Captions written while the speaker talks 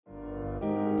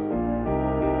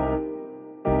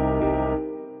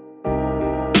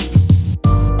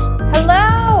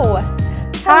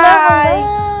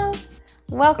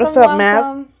Welcome, What's up,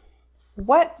 welcome.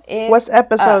 Matt? What's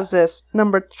episode is this?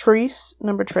 Number trace?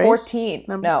 14.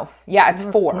 No. Yeah, it's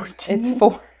 4. 14? It's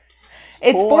 4.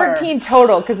 It's 14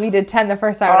 total because we did 10 the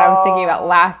first time, and I was thinking about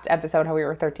last episode how we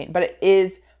were 13. But it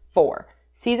is 4.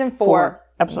 Season 4.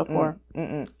 Episode 4.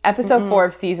 Episode 4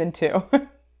 of season 2.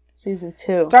 Season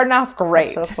 2. Starting off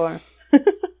great. Episode 4.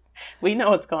 We know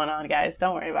what's going on, guys.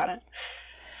 Don't worry about it.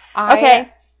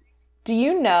 Okay. Do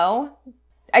you know?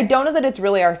 I don't know that it's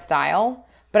really our style,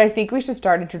 but I think we should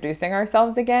start introducing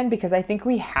ourselves again because I think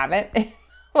we haven't in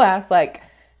the last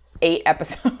 8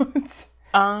 episodes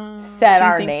said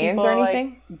our names or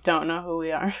anything. Don't know who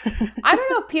we are. I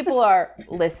don't know if people are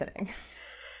listening.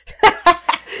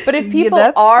 But if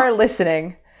people are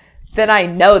listening, then I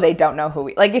know they don't know who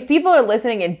we... if people are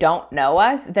listening and don't know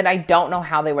us, then I don't know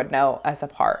how they would know us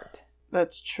apart.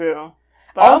 That's true.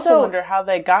 But I also wonder how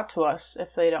they got to us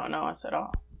if they don't know us at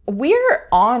all. We're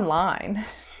online.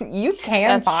 You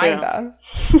can find us.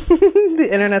 The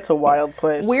internet's a wild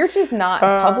place. We're just not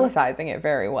publicizing it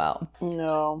very well.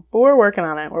 No. But we're working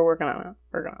on it.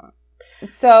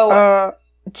 So,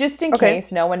 just in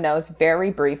case no one knows,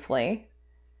 very briefly,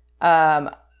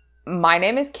 my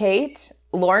name is Kate.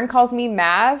 Lauren calls me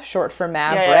Mav, short for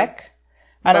Maverick.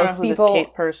 Yeah. I don't know who this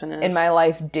Kate person is. In my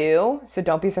life do, so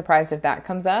don't be surprised if that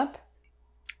comes up.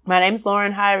 My name's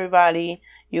Lauren. Hi, everybody.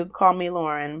 You can call me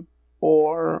Lauren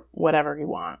or whatever you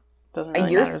want. Doesn't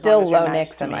really You're matter still as long as Low you're nice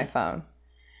Nix to in me. my phone.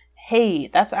 Hey,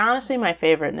 that's honestly my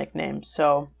favorite nickname.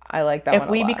 So I like that one a lot.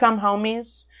 If we become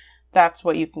homies, that's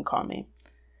what you can call me.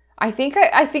 I think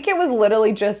it was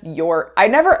literally just I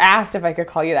never asked if I could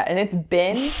call you that. And it's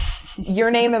been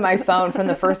your name in my phone from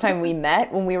the first time we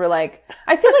met when we were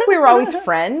I feel like we were always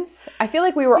friends. I feel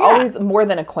like we were always more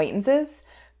than acquaintances.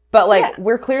 But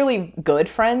we're clearly good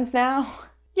friends now.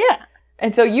 Yeah.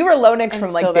 And so you were Low Nix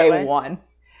from day one.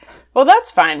 Well,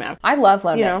 that's fine, man. I love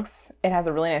Low Nix. It has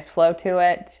a really nice flow to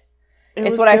it.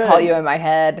 It's what I call you in my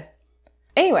head.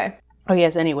 Anyway. Oh,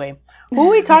 yes, anyway. Who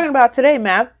are we talking about today,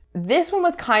 Matt? This one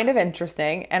was kind of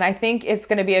interesting, and I think it's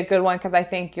going to be a good one because I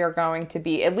think you're going to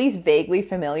be at least vaguely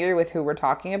familiar with who we're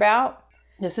talking about.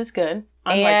 This is good.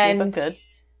 Unlikely, but good.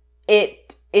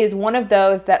 It is one of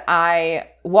those that I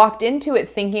walked into it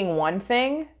thinking one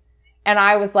thing, and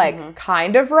I was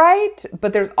kind of right,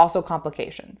 but there's also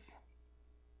complications.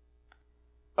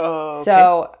 Oh, okay.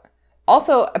 So,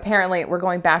 also, apparently, we're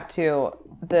going back to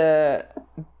the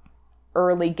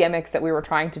early gimmicks that we were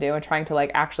trying to do and trying to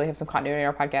actually have some continuity in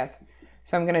our podcast.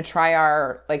 So I'm going to try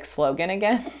our slogan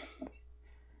again.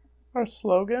 Our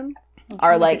slogan?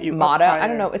 Our motto. I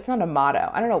don't know. It's not a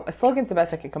motto. I don't know. A slogan's the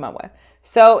best I could come up with.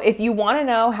 So if you want to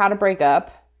know how to break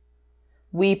up,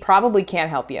 we probably can't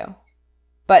help you.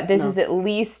 But this is at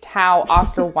least how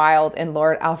Oscar Wilde and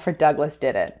Lord Alfred Douglas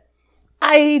did it.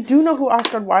 I do know who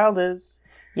Oscar Wilde is.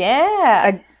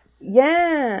 Yeah.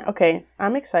 Okay.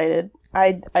 I'm excited.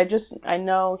 I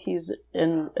know he's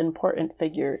an important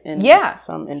figure in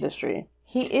some industry.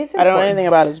 He is important. I don't know anything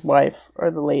about his wife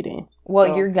or the lady. Well,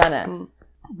 so you're gonna. I'm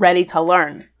ready to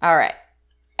learn. All right.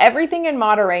 Everything in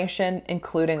moderation,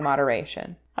 including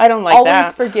moderation. I don't like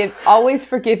that. Always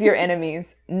forgive your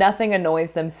enemies. Nothing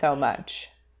annoys them so much.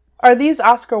 Are these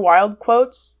Oscar Wilde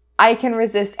quotes? I can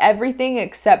resist everything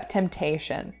except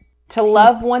temptation. To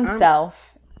love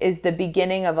oneself is the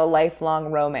beginning of a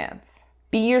lifelong romance.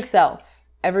 Be yourself.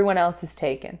 Everyone else is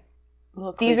taken.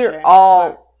 These are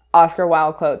all Oscar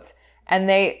Wilde quotes. And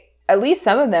at least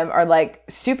some of them are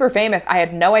super famous. I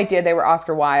had no idea they were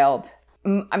Oscar Wilde.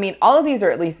 I mean, all of these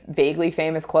are at least vaguely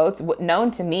famous quotes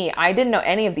known to me. I didn't know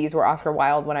any of these were Oscar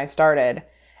Wilde when I started.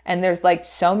 And there's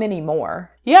so many more.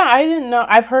 Yeah, I didn't know.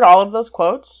 I've heard all of those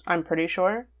quotes, I'm pretty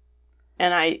sure.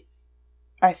 And I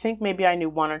think maybe I knew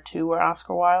 1 or 2 were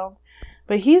Oscar Wilde.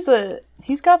 But he's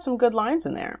got some good lines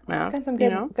in there, man. He's got some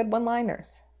good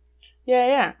one-liners.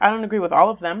 Yeah. I don't agree with all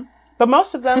of them, but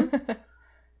most of them,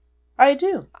 I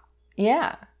do.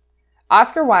 Yeah.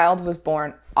 Oscar Wilde was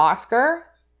born Oscar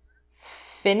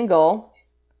Fingal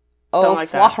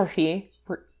O'Flaherty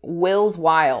Wills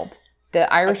Wilde.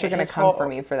 The Irish are going to come for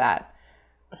me for that.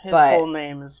 His whole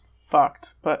name is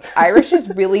fucked, but... Irish is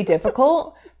really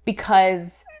difficult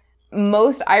because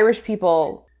most Irish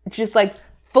people just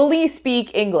fully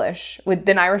speak English with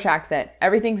an Irish accent.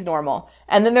 Everything's normal.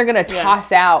 And then they're going to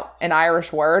toss out an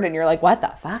Irish word and you're like, what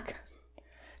the fuck?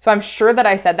 So I'm sure that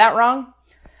I said that wrong.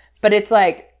 But it's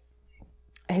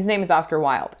his name is Oscar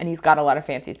Wilde and he's got a lot of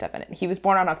fancy stuff in it. He was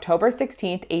born on October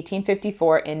 16th,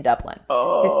 1854 in Dublin.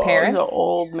 Oh, his parents, he's an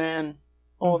old man.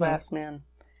 Old-ass man.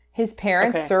 His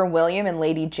parents, Sir William and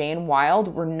Lady Jane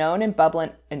Wilde, were known in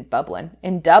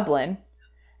Dublin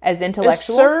as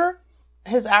intellectuals.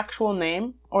 his actual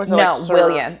name, or is it no, like Sir?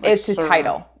 William? Like it's his Sir?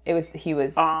 title.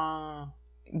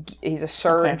 He's a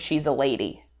sir and she's a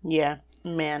lady. Yeah,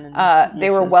 man. And they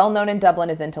were well known in Dublin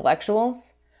as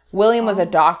intellectuals. William was a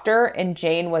doctor, and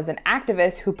Jane was an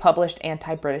activist who published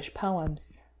anti-British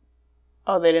poems.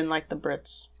 Oh, they didn't like the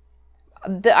Brits.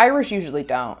 The Irish usually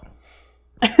don't.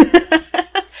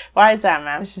 Why is that,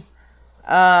 man? It's just,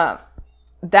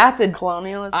 that's a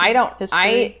colonialism.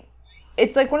 History?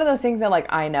 It's like one of those things that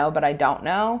like I know, but I don't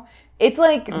know. It's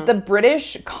like the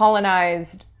British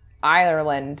colonized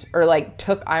Ireland, or like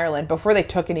took Ireland before they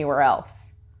took anywhere else.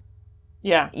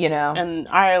 Yeah. You know? And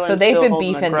Ireland. So they've been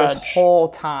beefing this whole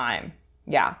time.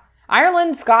 Yeah.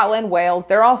 Ireland, Scotland, Wales,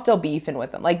 they're all still beefing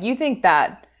with them. Like, you think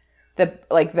that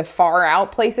the far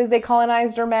out places they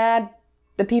colonized are mad?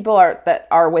 The people that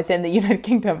are within the United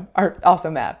Kingdom are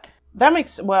also mad. That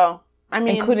makes, well, I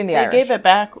mean, including the Irish. They gave it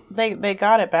back. They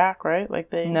got it back, right?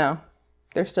 Like No.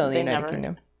 They're still in the United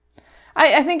Kingdom.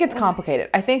 I think it's complicated.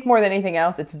 I think more than anything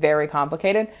else, it's very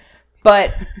complicated.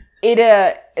 But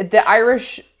the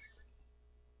Irish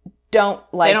don't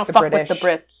like they don't the fuck British. With the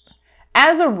Brits.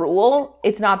 As a rule,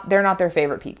 they're not their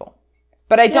favorite people.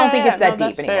 But I don't think it's that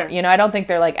deep anymore. Fair. You know, I don't think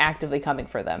they're like actively coming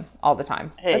for them all the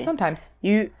time. Hey, but sometimes.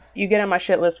 You get on my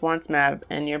shit list once, Mav,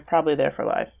 and you're probably there for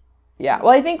life. Yeah.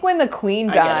 Well, I think when the Queen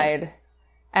died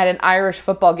at an Irish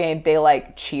football game, they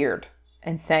like cheered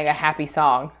and sang a happy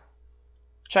song.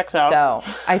 Checks out.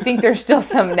 So I think there's still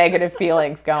some negative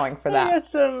feelings going for that.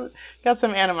 Got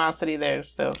some animosity there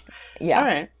still. Yeah. All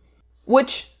right.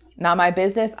 Which, not my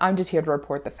business. I'm just here to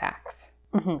report the facts.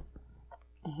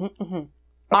 Mm-hmm. Mm-hmm. Okay.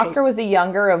 Oscar was the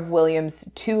younger of William's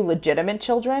two legitimate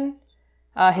children.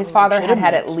 His father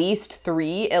had at least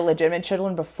 3 illegitimate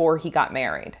children before he got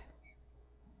married.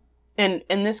 And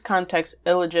in this context,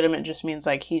 illegitimate just means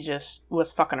like he just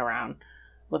was fucking around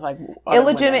with like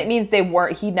illegitimate means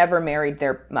he never married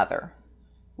their mother.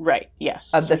 Right,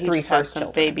 yes. Of the 3 first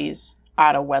children. Babies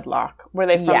out of wedlock. Were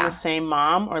they from the same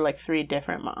mom or like 3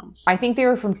 different moms? I think they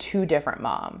were from 2 different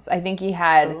moms. I think he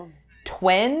had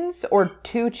twins or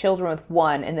 2 children with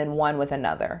one and then one with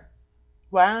another.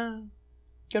 Wow.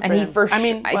 Good and for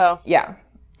him. Yeah.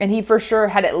 And he for sure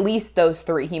had at least those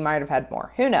 3. He might have had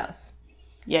more. Who knows?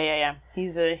 Yeah.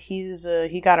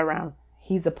 He got around.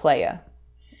 He's a playa.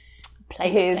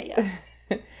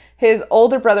 His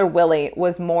older brother Willie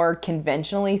was more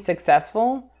conventionally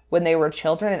successful when they were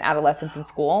children and adolescents in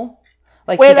school.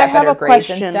 Like he got better grades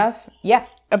and stuff. Yeah.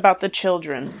 About the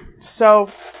children. So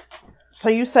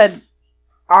you said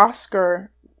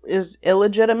Oscar is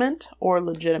illegitimate or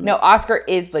legitimate? No, Oscar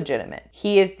is legitimate.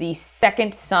 He is the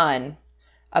second son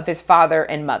of his father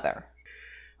and mother.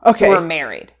 Okay. Who were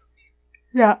married.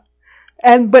 Yeah.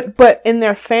 And but in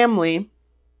their family,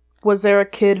 was there a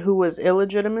kid who was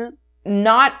illegitimate?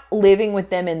 Not living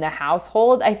with them in the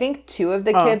household. I think 2 of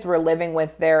the kids were living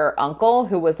with their uncle,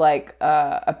 who was like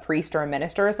a priest or a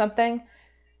minister or something.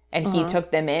 And he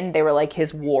took them in. They were like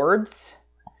his wards.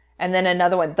 And then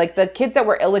another one, like the kids that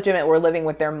were illegitimate were living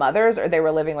with their mothers, or they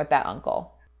were living with that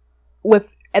uncle.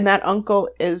 And that uncle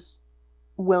is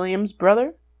William's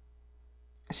brother?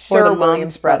 Sir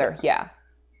William's brother. Yeah.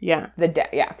 Yeah.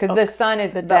 Because the son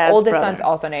is, the oldest son's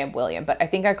also named William, but I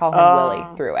think I call him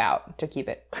Willie throughout to keep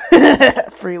it.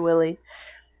 Free Willie.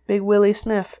 Big Willie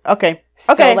Smith. Okay.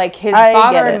 So like his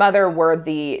father and mother were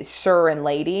the sir and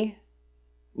lady.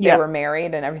 They were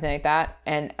married and everything like that.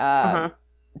 And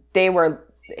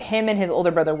him and his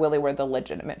older brother Willie were the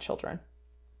legitimate children.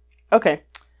 Okay.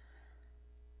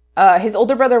 His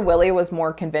older brother Willie was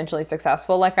more conventionally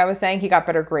successful, like I was saying. He got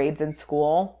better grades in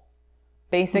school,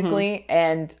 basically.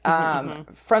 And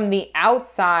from the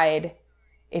outside,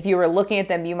 if you were looking at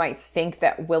them, you might think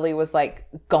that Willie was like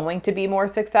going to be more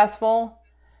successful.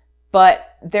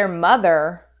 But their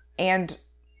mother and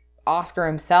Oscar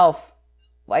himself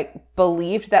like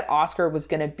believed that Oscar was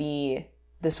going to be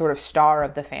the sort of star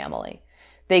of the family.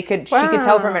 She could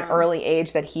tell from an early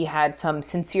age that he had some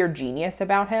sincere genius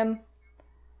about him.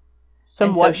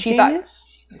 Genius?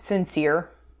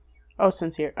 Sincere. Oh,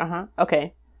 sincere.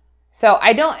 Okay. So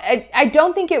I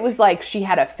don't think it was like she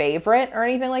had a favorite or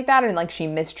anything like that, and like she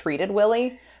mistreated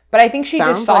Willie. But I think she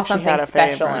just saw something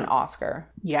special in Oscar.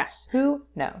 Yes. Who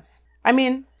knows? I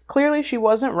mean, clearly she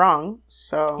wasn't wrong.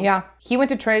 So yeah, he went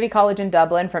to Trinity College in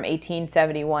Dublin from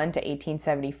 1871 to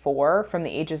 1874, from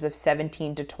the ages of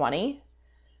 17 to 20.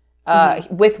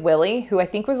 With Willie, who I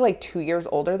think was like 2 years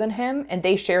older than him, and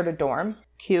they shared a dorm.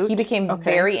 Cute. He became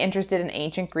very interested in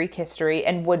ancient Greek history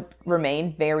and would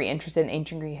remain very interested in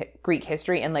ancient Greek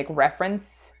history and like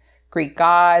reference Greek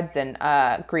gods and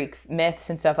Greek myths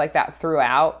and stuff like that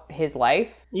throughout his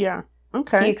life. Yeah.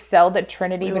 Okay. He excelled at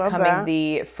Trinity, becoming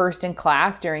the first in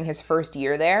class during his first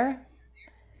year there.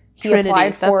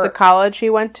 Trinity, that's the college he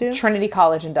went to? Trinity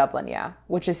College in Dublin, yeah.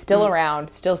 Which is still around,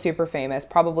 still super famous.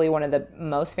 Probably one of the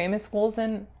most famous schools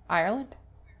in Ireland.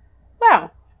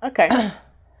 Wow. Okay.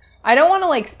 I don't want to,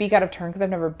 like, speak out of turn because I've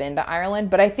never been to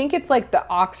Ireland, but I think it's like the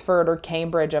Oxford or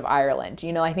Cambridge of Ireland.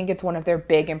 You know, I think it's one of their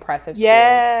big, impressive schools.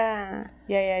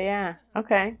 Yeah.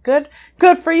 Okay. Good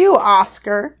for you,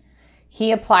 Oscar.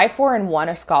 He applied for and won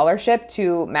a scholarship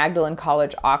to Magdalen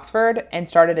College, Oxford, and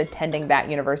started attending that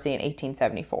university in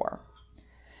 1874.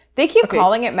 They keep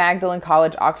calling it Magdalen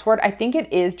College, Oxford. I think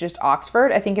it is just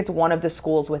Oxford. I think it's one of the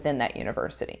schools within that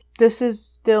university. This is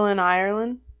still in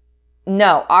Ireland?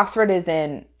 No, Oxford is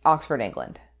in Oxford,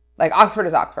 England. Like, Oxford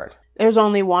is Oxford. There's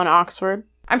only one Oxford?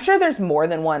 I'm sure there's more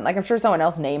than one. Like, I'm sure someone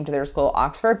else named their school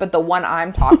Oxford, but the one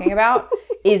I'm talking about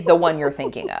is the one you're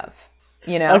thinking of.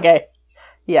 You know? Okay.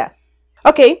 Yes.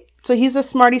 Okay, so he's a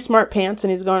smarty smart pants, and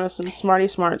he's going to some smarty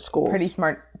smart schools. Pretty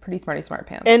smarty smart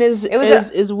pants. And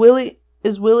is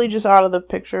Willie just out of the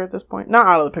picture at this point? Not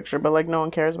out of the picture, but like no one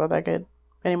cares about that kid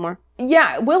anymore.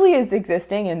 Yeah, Willie is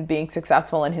existing and being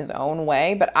successful in his own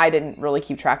way, but I didn't really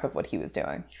keep track of what he was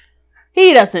doing.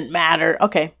 He doesn't matter.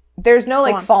 Okay. There's no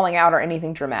like falling out or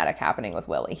anything dramatic happening with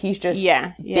Willie. He's just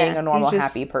being a normal,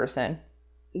 happy person.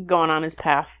 Going on his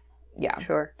path. Yeah.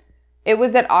 Sure. It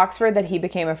was at Oxford that he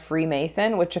became a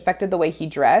Freemason, which affected the way he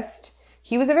dressed.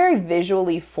 He was a very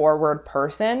visually forward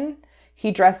person. He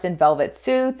dressed in velvet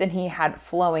suits, and he had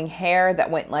flowing hair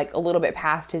that went like a little bit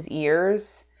past his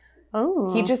ears.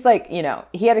 Oh. He just like, you know,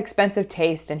 he had expensive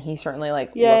taste, and he certainly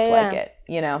like looked like it,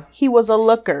 you know. He was a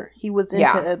looker. He was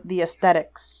into the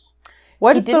aesthetics.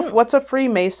 What's a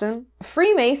Freemason?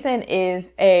 Freemason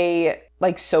is a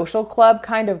like social club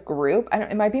kind of group.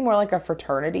 It might be more like a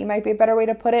fraternity, might be a better way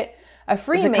to put it. A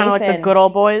Freemason, is it kind of like the good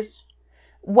old boys?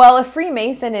 Well, a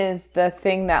Freemason is the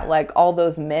thing that like all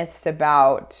those myths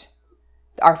about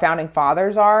our founding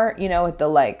fathers are, you know, with the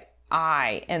like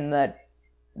eye and the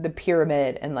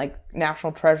pyramid and like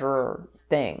national treasure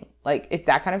thing. Like it's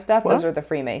that kind of stuff. What? Those are the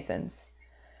Freemasons.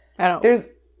 Like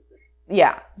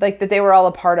that they were all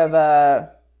a part of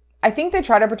I think they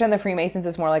try to pretend the Freemasons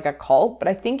is more like a cult, but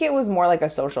I think it was more like a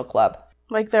social club.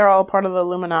 Like they're all part of the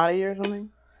Illuminati or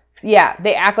something? Yeah,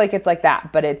 they act like it's like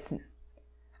that, but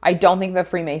I don't think the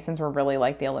Freemasons were really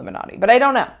like the Illuminati, but I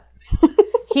don't know.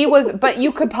 But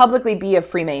you could publicly be a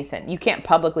Freemason. You can't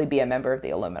publicly be a member of the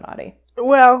Illuminati.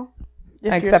 Well,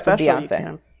 except for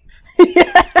Beyonce.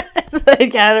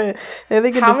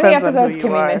 How many episodes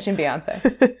can we mention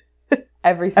Beyonce?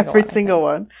 Every single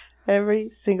one. Every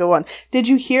single one. Did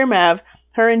you hear, Mav?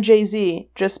 Her and Jay-Z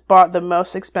just bought the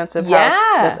most expensive house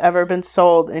that's ever been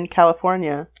sold in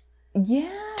California.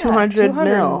 Yeah,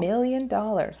 $200 million.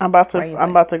 I'm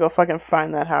about to go fucking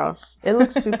find that house. It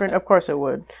looks super. Of course it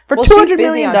would. For $200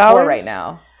 million on tour right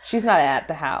now. She's not at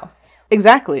the house.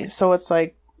 Exactly. So it's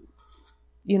like,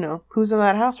 you know, who's in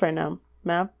that house right now,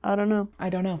 Mav? I don't know.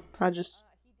 I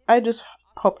just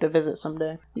hope to visit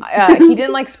someday. He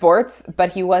didn't like sports,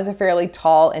 but he was a fairly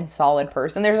tall and solid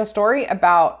person. There's a story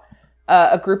about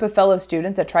a group of fellow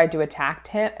students that tried to attack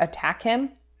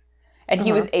him. And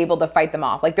he was able to fight them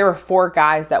off. Like, there were 4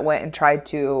 guys that went and tried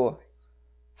to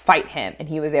fight him, and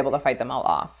he was able to fight them all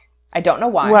off. I don't know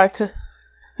why. Why? I don't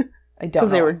know.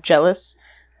 Because they were jealous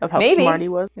of how smart he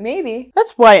was? Maybe.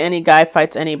 That's why any guy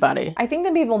fights anybody. I think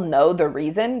that people know the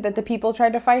reason that the people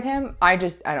tried to fight him. I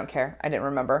don't care. I didn't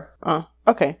remember. Oh,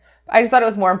 okay. I just thought it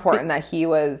was more important that he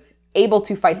was able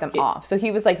to fight them off. So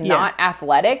he was, like, not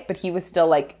athletic, but he was still,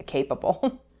 like,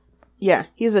 capable. Yeah,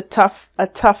 he's a tough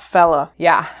fella.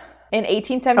 Yeah. In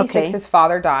 1876, his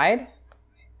father died,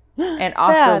 and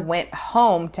Oscar went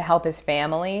home to help his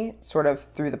family sort of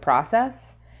through the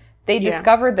process. They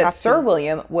discovered that Sir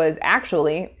William was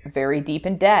actually very deep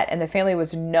in debt, and the family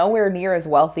was nowhere near as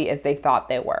wealthy as they thought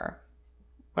they were.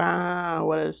 Wow,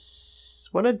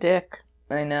 what a dick.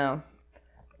 I know.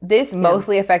 This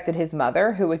mostly affected his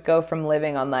mother, who would go from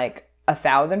living on like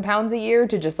 £1,000 a year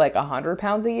to just like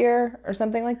 £100 a year or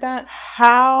something like that.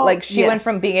 How? Like she went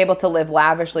from being able to live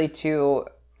lavishly to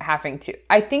having to.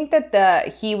 I think that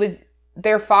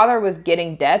their father was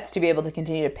getting debts to be able to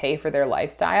continue to pay for their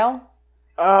lifestyle.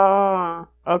 Oh,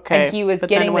 okay. And he was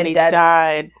getting the debts.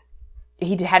 Died.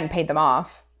 He hadn't paid them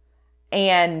off,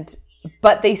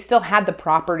 but they still had the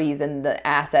properties and the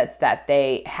assets that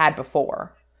they had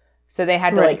before. So they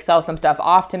had to like sell some stuff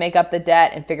off to make up the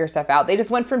debt and figure stuff out. They just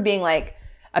went from being like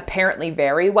apparently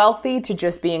very wealthy to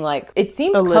just being like, it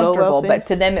seems comfortable, but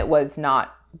to them it was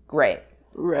not great.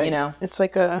 Right. You know? It's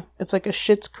like a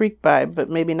Schitt's Creek vibe, but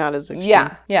maybe not as extreme.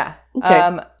 Yeah.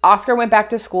 Okay. Oscar went back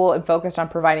to school and focused on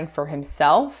providing for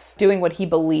himself, doing what he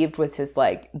believed was his,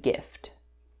 like, gift.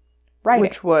 Writing.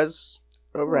 Which was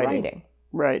writing.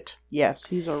 Right. Yes,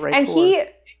 he's a writer. And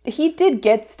he did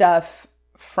get stuff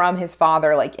from his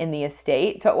father, like, in the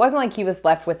estate. So it wasn't like he was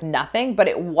left with nothing, but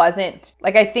it wasn't,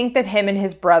 like, I think that him and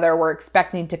his brother were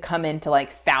expecting to come into,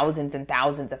 like, thousands and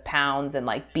thousands of pounds and,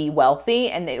 like, be wealthy,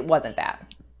 and it wasn't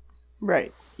that.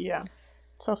 Right. Yeah.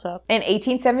 So sad. In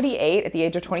 1878, at the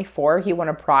age of 24, he won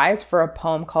a prize for a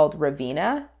poem called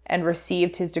Ravina and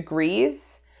received his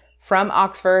degrees from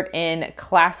Oxford in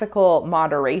classical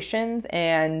moderations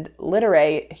and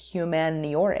literae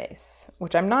humaniores,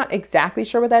 which I'm not exactly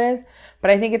sure what that is, but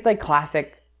I think it's like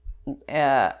classic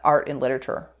art and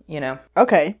literature, you know?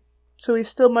 Okay. So he's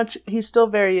still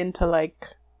very into, like,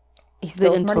 he's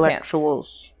still the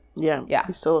intellectuals. Yeah.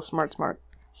 He's still a smart.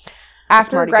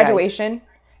 After graduation,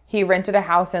 he rented a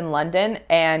house in London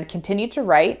and continued to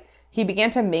write. He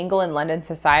began to mingle in London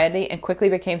society and quickly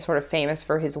became sort of famous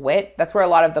for his wit. That's where a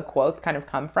lot of the quotes kind of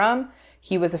come from.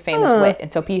 He was a famous wit. And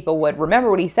so people would remember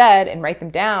what he said and write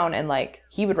them down. And, like,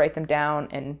 he would write them down,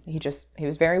 and he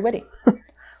was very witty.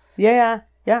 Yeah.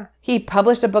 He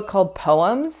published a book called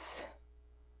Poems,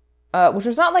 which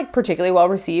was not, like, particularly well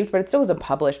received, but it still was a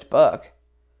published book.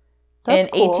 That's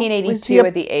in cool. 1882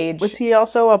 at the age... Was he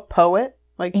also a poet?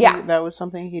 Like, that was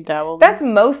something he dabbled in? That's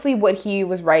mostly what he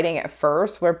was writing at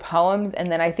first, were poems,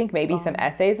 and then I think maybe some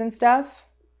essays and stuff.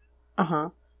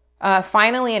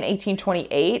 Finally, in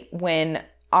 1828, when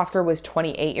Oscar was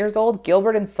 28 years old,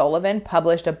 Gilbert and Sullivan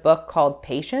published a book called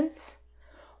Patience,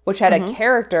 which had a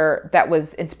character that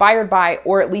was inspired by,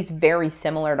 or at least very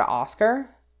similar to Oscar.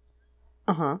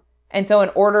 And so in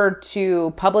order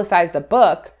to publicize the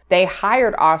book, they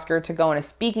hired Oscar to go on a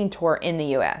speaking tour in the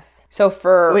U.S. So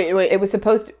it was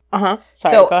supposed to...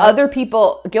 Sorry, so other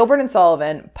people, Gilbert and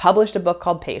Sullivan, published a book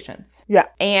called Patience. Yeah.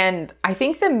 And I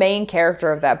think the main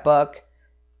character of that book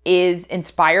is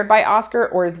inspired by Oscar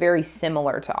or is very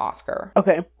similar to Oscar.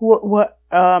 Okay. What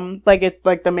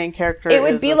like the main character it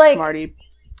would is be a like, smarty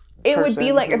it would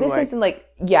be like, this isn't like,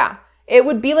 it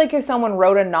would be like if someone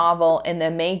wrote a novel and the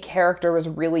main character was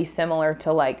really similar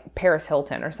to, like, Paris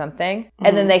Hilton or something.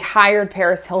 And then they hired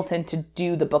Paris Hilton to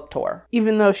do the book tour.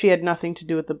 Even though she had nothing to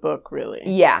do with the book, really.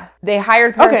 Yeah. They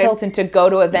hired Paris Hilton to go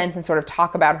to events and sort of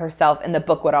talk about herself, and the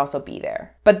book would also be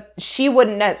there. But she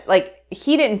wouldn't,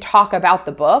 he didn't talk about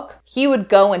the book. He would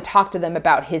go and talk to them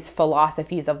about his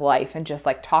philosophies of life and just,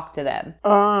 like, talk to them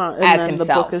and as then himself.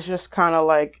 The book is just kind of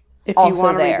like, if also you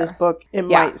want to there. read this book, it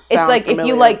might sound it's like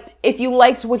familiar. if you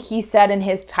liked what he said and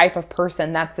his type of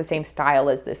person, that's the same style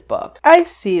as this book. I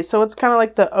see. So it's kind of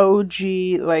like the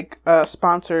OG, like,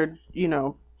 sponsored,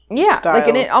 style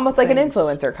like almost like an things.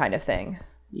 influencer kind of thing.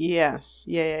 Yes.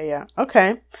 Yeah.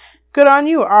 Okay. Good on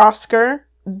you, Oscar.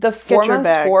 The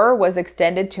 4-month tour was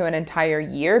extended to an entire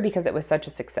year because it was such a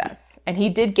success. And he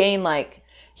did gain, like,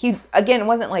 he, again,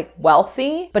 wasn't, like,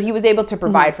 wealthy, but he was able to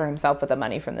provide for himself with the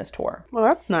money from this tour. Well,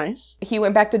 that's nice. He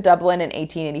went back to Dublin in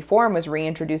 1884 and was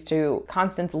reintroduced to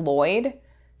Constance Lloyd.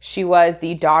 She was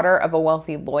the daughter of a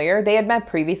wealthy lawyer. They had met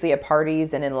previously at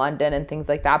parties and in London and things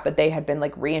like that, but they had been,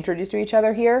 like, reintroduced to each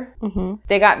other here.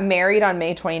 They got married on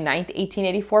May 29th,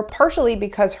 1884, partially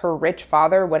because her rich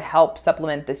father would help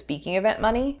supplement the speaking event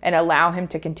money and allow him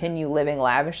to continue living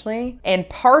lavishly, and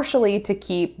partially to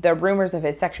keep the rumors of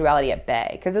his sexuality at bay.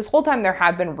 Because this whole time there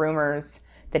have been rumors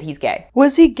that he's gay.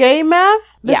 Was he gay, Mav?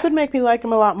 This would make me like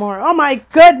him a lot more. Oh my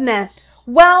goodness!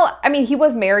 Well, I mean, he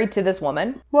was married to this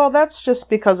woman. Well, that's just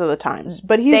because of the times.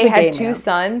 But he's They a gay had two man.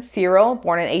 sons, Cyril,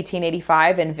 born in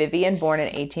 1885, and Vivian, born in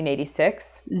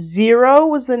 1886. Zero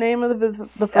was the name of the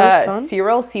first son?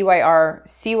 Cyril, Cyril.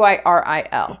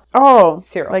 Oh,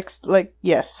 Cyril. Like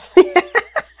yes.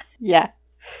 Yeah.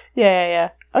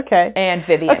 Okay. And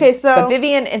Vivian. Okay, so... But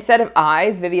Vivian, instead of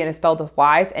eyes, Vivian is spelled with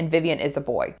Y's, and Vivian is the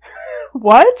boy.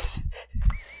 What?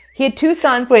 He had two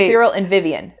sons, Cyril and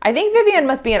Vivian. I think Vivian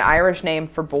must be an Irish name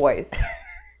for boys.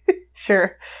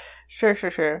 Sure.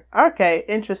 Okay,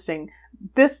 interesting.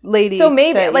 This lady... So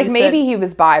maybe he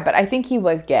was bi, but I think he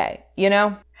was gay, you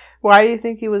know? Why do you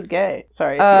think he was gay?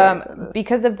 Sorry.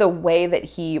 Because of the way that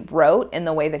he wrote and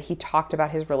the way that he talked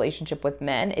about his relationship with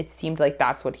men, it seemed like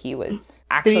that's what he was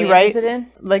actually interested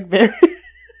in. Like very...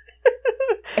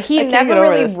 He never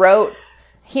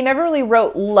really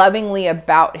wrote lovingly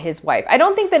about his wife. I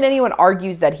don't think that anyone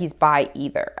argues that he's bi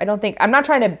either. I'm not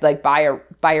trying to, like, bi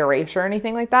erasure or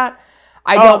anything like that.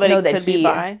 I don't know that he could be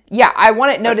bi. Yeah, I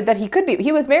want it noted that he could be.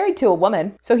 He was married to a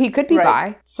woman, so he could be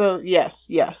bi. So yes,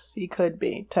 he could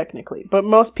be technically. But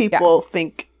most people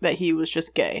think that he was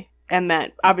just gay. And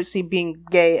that obviously being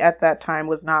gay at that time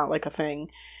was not like a thing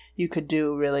you could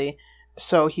do, really.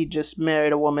 So he just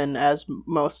married a woman, as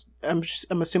most, I'm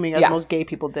assuming as most gay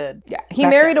people did. Yeah. He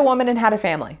married a woman and had a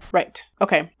family. Right.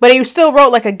 Okay. But he still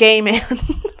wrote like a gay man.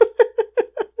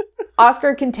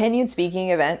 Oscar continued speaking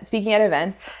at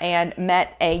events and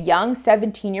met a young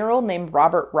 17-year-old named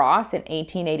Robert Ross in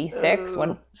 1886.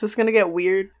 Is this going to get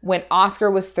weird? When Oscar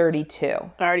was 32.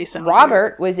 Already sounds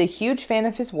Robert weird. was a huge fan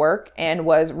of his work and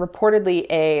was reportedly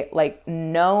a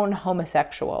known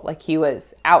homosexual. Like he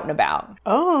was out and about.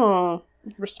 Oh,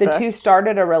 respect. The two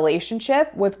started a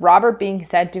relationship, with Robert being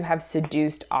said to have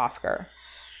seduced Oscar.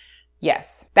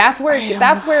 Yes, that's where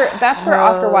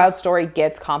Oscar Wilde's story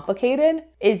gets complicated.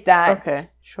 Is that okay?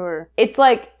 Sure.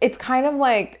 It's kind of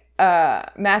like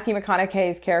Matthew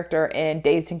McConaughey's character in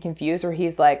Dazed and Confused, where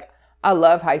he's like, I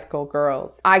love high school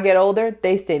girls. I get older,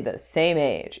 they stay the same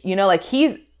age. You know, like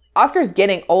Oscar's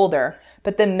getting older,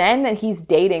 but the men that he's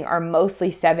dating are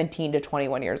mostly 17 to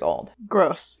 21 years old.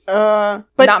 Gross. Not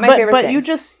my favorite thing. But you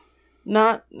just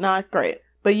not great.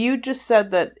 But you just said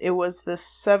that it was this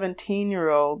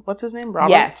 17-year-old. What's his name?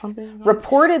 Robert? Yes. Something?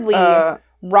 Reportedly,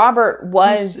 Robert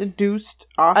was seduced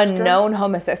Oscar? a known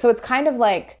homosexual. So it's kind of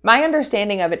like, my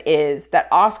understanding of it is that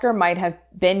Oscar might have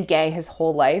been gay his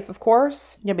whole life, of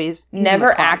course. Yeah, but he's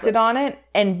never acted on it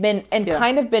and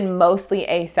kind of been mostly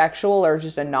asexual or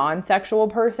just a non-sexual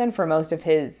person for most of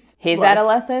his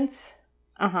adolescence.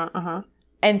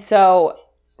 And so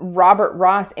Robert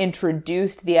Ross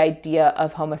introduced the idea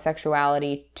of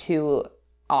homosexuality to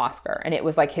Oscar, and it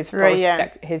was like his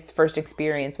first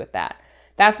experience with that.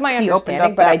 That's my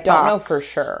understanding, but I don't know for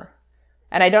sure,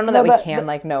 and I don't know that we can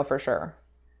know for sure.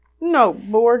 No,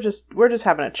 but we're just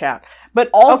having a chat.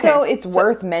 But also, it's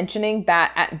worth mentioning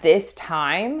that at this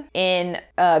time in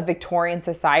Victorian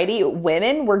society,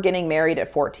 women were getting married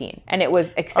at 14, and it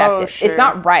was accepted. Sure. It's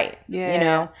not right, yeah. you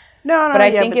know. No, but I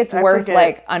think it's worth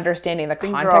understanding the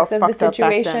context of the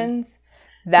situations,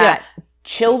 that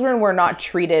children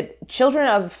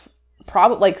of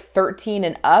probably 13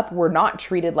 and up were not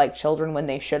treated like children when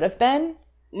they should have been.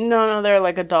 No, they're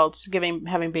like adults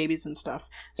having babies and stuff.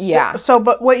 Yeah. So,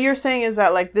 but what you're saying is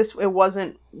that it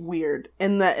wasn't weird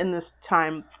in this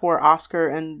time for Oscar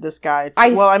and this guy.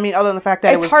 Other than the fact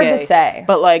that it was hard gay, to say,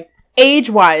 but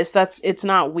age-wise, it's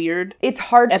not weird. It's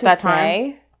hard to say.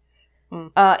 Time.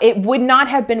 It would not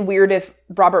have been weird if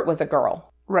Robert was a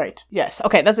girl. Right. Yes.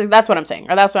 Okay. That's what I'm saying,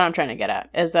 or that's what I'm trying to get at.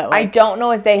 Is that I don't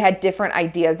know if they had different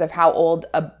ideas of how old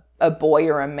a boy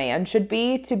or a man should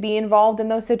be to be involved in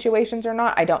those situations or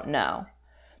not. I don't know,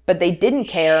 but they didn't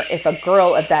care if a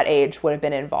girl at that age would have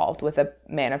been involved with a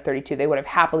man of 32. They would have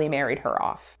happily married her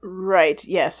off. Right.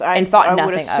 Yes. I thought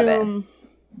nothing of it.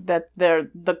 That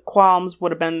the qualms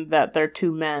would have been that they're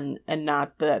two men and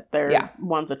not that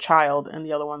one's a child and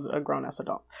the other one's a grown-ass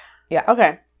adult. Yeah.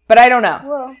 Okay. But I don't know.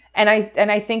 Well, and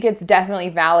I think it's definitely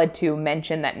valid to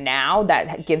mention that now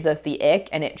that gives us the ick,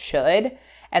 and it should,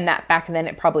 and that back then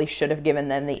it probably should have given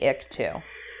them the ick too.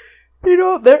 You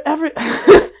know, they're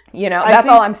that's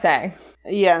all I'm saying.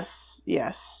 Yes.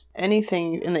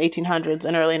 Anything in the 1800s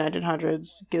and early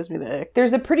 1900s gives me the ick.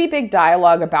 There's a pretty big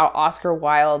dialogue about Oscar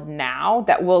Wilde now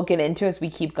that we'll get into as we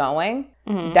keep going,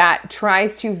 that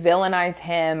tries to villainize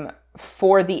him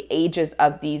for the ages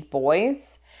of these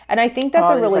boys. And I think that's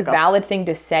a really valid thing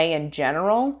to say in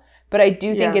general, but I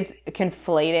do think it's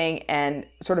conflating and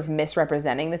sort of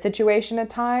misrepresenting the situation at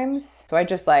times. So I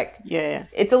just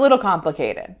it's a little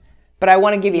complicated, but I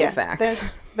want to give you the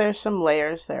facts. There's some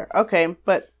layers there. Okay,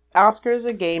 but Oscar is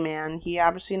a gay man. He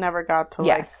obviously never got to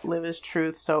live his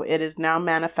truth, so it is now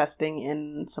manifesting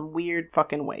in some weird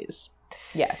fucking ways.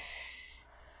 Yes.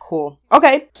 Cool.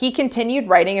 Okay. He continued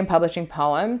writing and publishing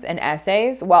poems and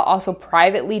essays while also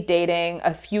privately dating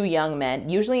a few young men,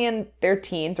 usually in their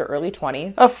teens or early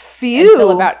 20s. A few?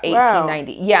 Until about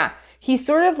 1890. Wow. Yeah. He's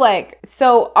sort of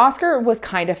so Oscar was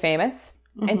kind of famous.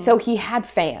 And so he had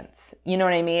fans. You know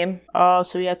what I mean? Oh,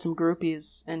 so he had some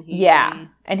groupies. And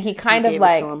he kind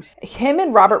of him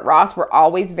and Robert Ross were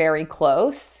always very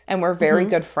close and were very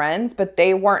good friends, but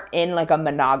they weren't in a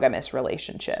monogamous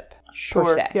relationship. Sure.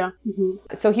 Per se. Yeah.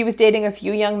 So he was dating a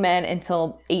few young men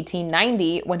until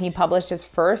 1890 when he published his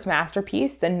first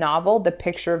masterpiece, the novel The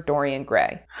Picture of Dorian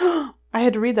Gray. I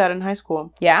had to read that in high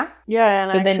school. Yeah? Yeah,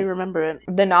 and I actually remember it.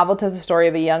 The novel tells the story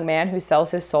of a young man who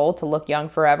sells his soul to look young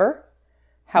forever.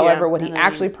 However, what he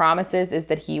actually promises is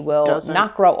that he will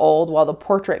not grow old while the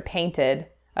portrait painted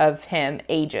of him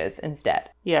ages instead.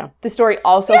 Yeah. The story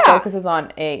also focuses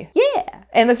on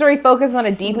and the story focuses on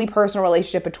a deeply personal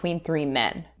relationship between three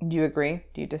men. Do you agree?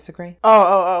 Do you disagree?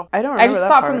 Oh. I don't remember I just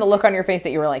thought from the look on your face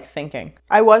that you were thinking.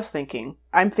 I was thinking.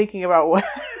 I'm thinking about what...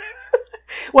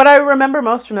 What I remember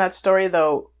most from that story,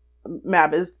 though,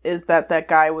 Mab, is that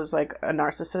guy was like a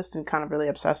narcissist and kind of really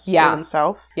obsessed with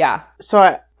himself. Yeah.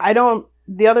 So I don't,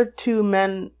 the other two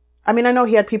men, I mean, I know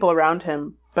he had people around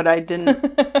him, but I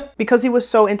didn't, because he was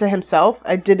so into himself,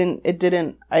 I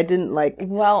didn't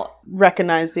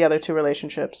recognize the other two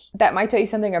relationships. That might tell you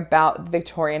something about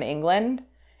Victorian England,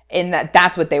 in that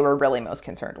that's what they were really most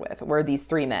concerned with, were these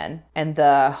three men and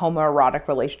the homoerotic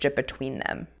relationship between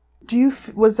them.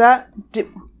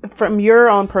 From your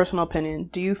own personal opinion,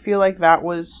 do you feel like that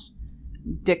was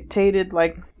dictated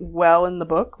like well in the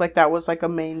book? Like that was like a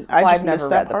main... I've never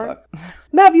read the book.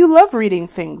 Mav, you love reading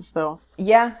things though.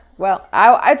 Yeah, well,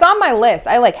 it's on my list.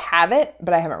 I like have it,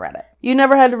 but I haven't read it. You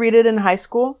never had to read it in high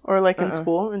school or like in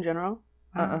school in general?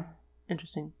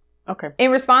 Interesting. Okay.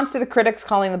 In response to the critics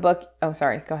calling the book... Oh,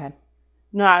 sorry. Go ahead.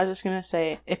 No, I was just going to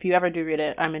say, if you ever do read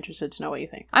it, I'm interested to know what you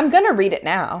think. I'm going to read it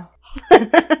now.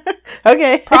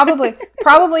 Okay.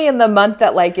 Probably in the month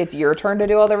that like it's your turn to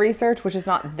do all the research, which is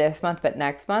not this month, but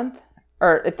next month.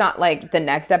 Or it's not like the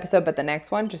next episode, but the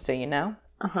next one, just so you know.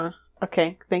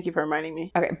 Okay. Thank you for reminding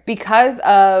me. Okay. Because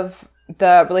of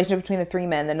the relationship between the three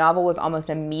men, the novel was almost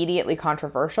immediately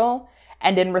controversial.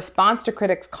 And in response to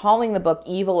critics calling the book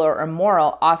evil or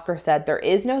immoral, Oscar said, "There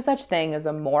is no such thing as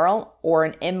a moral or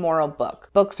an immoral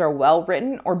book. Books are well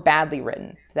written or badly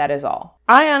written. That is all."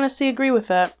 I honestly agree with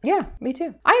that. Yeah, me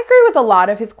too. I agree with a lot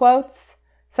of his quotes.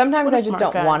 Sometimes I just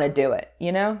don't want to do it,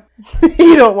 you know?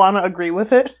 You don't want to agree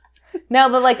with it? No,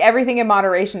 but like everything in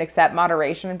moderation except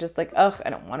moderation. I'm just like, ugh, I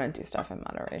don't want to do stuff in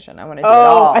moderation. I want to do it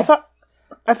all.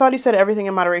 I thought he said everything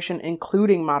in moderation,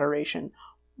 including moderation.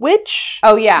 Which?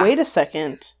 Oh yeah. Wait a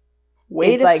second.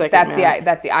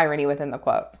 That's the irony within the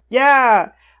quote.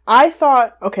 Yeah, I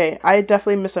thought. Okay, I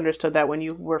definitely misunderstood that when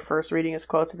you were first reading his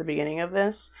quotes at the beginning of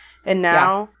this, and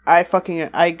now I like.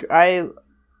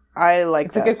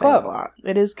 It's a good quote. A lot.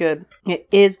 It is good. It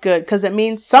is good because it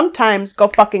means sometimes go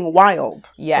fucking wild.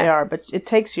 Yes, they are, but it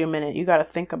takes you a minute. You got to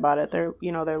think about it. They're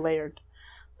layered.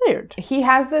 He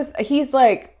has this. He's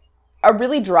like a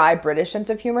really dry British sense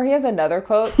of humor. He has another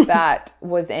quote that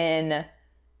was in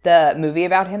the movie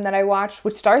about him that I watched,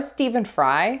 which stars Stephen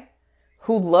Fry,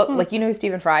 who looked like, you know who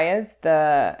Stephen Fry is?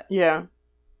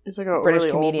 He's like a British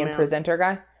really comedian presenter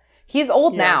guy. He's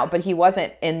old now, but he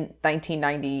wasn't in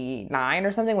 1999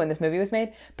 or something when this movie was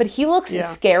made. But he looks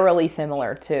scarily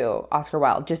similar to Oscar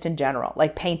Wilde, just in general.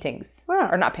 Like paintings. Wow.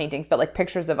 Or not paintings, but like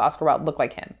pictures of Oscar Wilde look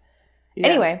like him. Yeah,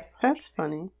 anyway. That's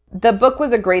funny. The book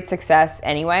was a great success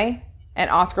anyway. And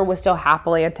Oscar was still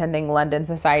happily attending London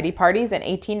society parties. In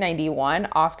 1891,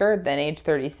 Oscar, then age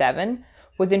 37,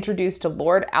 was introduced to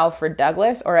Lord Alfred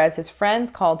Douglas, or as his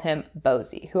friends called him,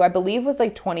 Bosie, who I believe was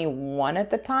like 21 at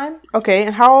the time. Okay,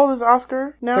 and how old is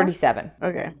Oscar now? 37.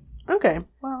 Okay.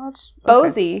 Well, that's... Okay.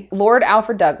 Bosie, Lord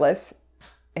Alfred Douglas,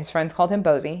 his friends called him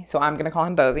Bosie, so I'm going to call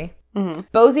him Bosie. Mm-hmm.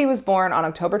 Bosie was born on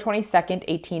October 22nd,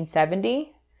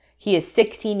 1870. He is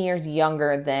 16 years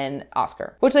younger than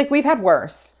Oscar, which, like, we've had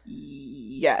worse.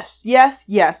 Yes.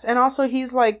 And also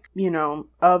he's, like,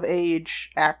 of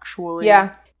age, actually.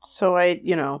 Yeah. So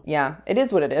Yeah, it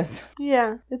is what it is.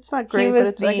 Yeah, it's not great, but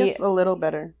it's, I guess, a little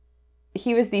better.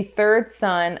 He was the third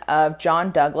son of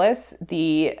John Douglas,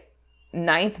 the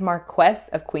 9th Marquess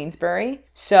of Queensberry.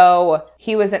 So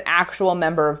he was an actual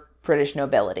member of British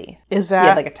nobility. Is that... He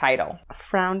had, like, a title.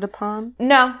 Frowned upon?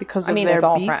 No. Because of their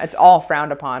beef? It's all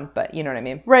frowned upon, but you know what I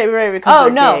mean? Right,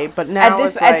 because they're gay. But now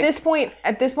at this point,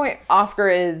 Oscar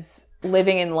is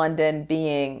living in London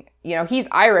being... he's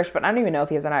Irish, but I don't even know if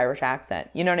he has an Irish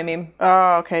accent. You know what I mean?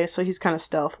 Oh, okay. So he's kind of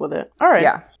stealth with it. All right.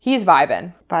 Yeah. He's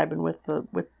vibing with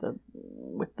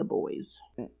the boys.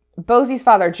 Bosie's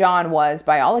father, John, was,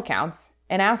 by all accounts,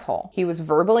 an asshole. He was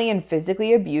verbally and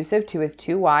physically abusive to his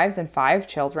 2 wives and 5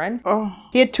 children. Oh.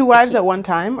 He had 2 wives at one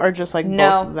time, or just like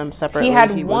both of them separately? He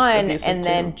had one and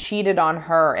then cheated on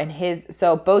her, and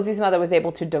so Bosie's mother was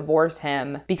able to divorce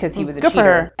him because he was a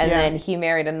cheater. And then he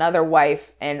married another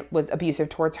wife and was abusive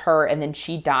towards her, and then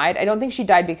she died. I don't think she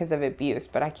died because of abuse,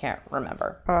 but I can't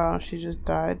remember. Oh, she just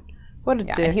died. What a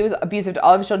dick. And he was abusive to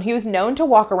all of his children. He was known to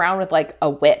walk around with like a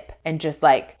whip and just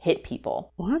like hit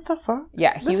people. What the fuck?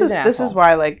 Yeah, he was an asshole. This is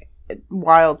why, like,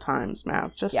 wild times,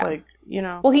 Mav. Just like,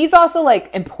 Well, he's also like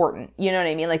important. You know what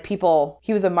I mean? Like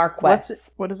he was a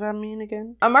marquess. What does that mean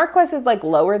again? A marquess is like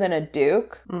lower than a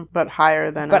duke. But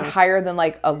higher than higher than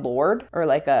like a lord or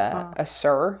like a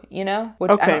sir,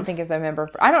 Which I don't think is a member.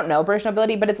 I don't know British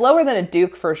nobility, but it's lower than a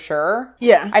duke for sure.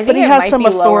 Yeah, I think but he has some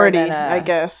authority, I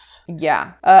guess.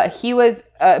 Yeah.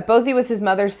 Bosie was his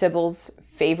mother Sybil's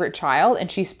favorite child and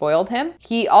she spoiled him.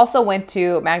 He also went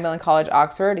to Magdalen College,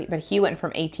 Oxford, but he went from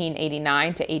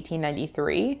 1889 to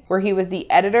 1893, where he was the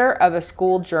editor of a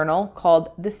school journal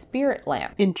called The Spirit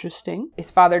Lamp. Interesting.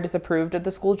 His father disapproved of the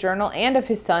school journal and of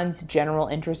his son's general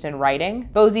interest in writing.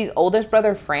 Bosey's oldest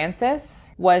brother,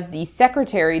 Francis, was the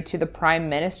secretary to the Prime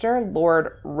Minister,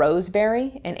 Lord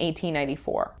Rosebery, in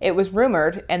 1894. It was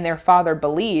rumored, and their father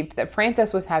believed, that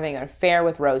Francis was having an affair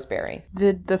with Rosebery.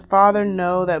 Did the father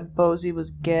know that Bosey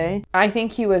was gay? I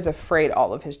think he was afraid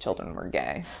all of his children were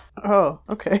gay. Oh,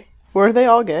 okay. Were they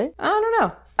all gay? I don't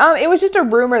know. It was just a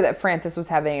rumor that Francis was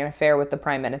having an affair with the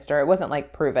Prime Minister. It wasn't,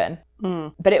 like, proven.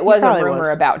 But it was a rumor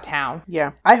about town.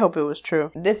 Yeah, I hope it was true.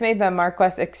 This made the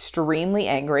Marquess extremely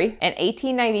angry. In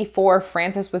 1894,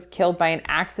 Francis was killed by an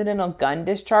accidental gun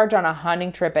discharge on a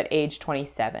hunting trip at age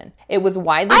 27. It was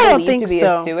widely believed to be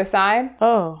a suicide,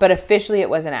 but officially it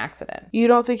was an accident. You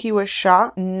don't think he was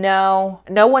shot? No.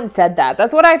 No one said that.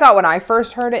 That's what I thought when I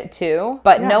first heard it too,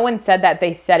 but no one said that.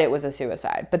 They said it was a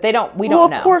suicide, but we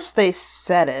don't know. Of course they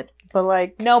said it. But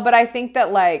like, no, but I think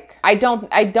that like, I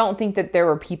don't think that there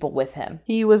were people with him.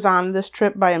 He was on this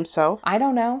trip by himself? I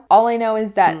don't know. All I know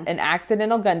is that an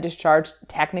accidental gun discharge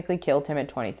technically killed him at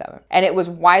 27. And it was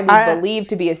widely believed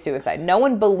to be a suicide. No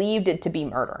one believed it to be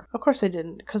murder. Of course they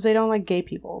didn't, because they don't like gay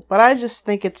people. But I just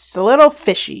think it's a little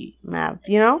fishy, Mav,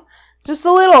 you know? Just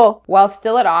a little. While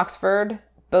still at Oxford,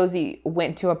 Bosey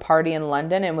went to a party in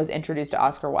London and was introduced to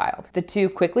Oscar Wilde. The two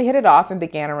quickly hit it off and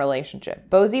began a relationship.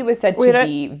 Bosey was said to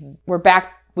be... We're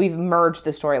back... We've merged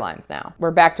the storylines now.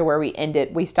 We're back to where we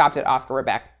ended. We stopped at Oscar. We're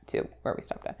back to where we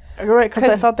stopped at. Right, because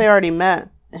I thought they already met.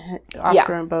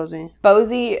 Oscar and Bosey.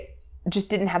 Bosey just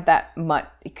didn't have that much...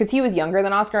 Because he was younger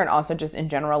than Oscar and also just in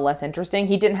general less interesting.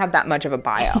 He didn't have that much of a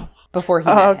bio before he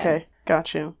met him. Okay.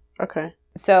 Got you. Okay.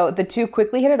 So the two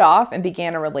quickly hit it off and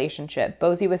began a relationship.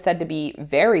 Bosey was said to be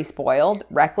very spoiled,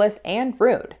 reckless, and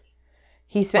rude.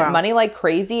 He spent money like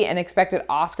crazy and expected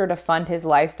Oscar to fund his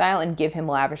lifestyle and give him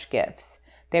lavish gifts.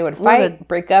 They would fight,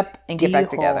 break up, and get back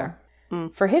together.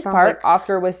 For his part,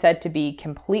 Oscar was said to be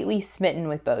completely smitten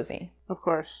with Bosey. Of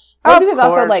course. Bosey was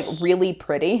also like really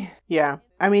pretty. Yeah.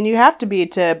 I mean, you have to be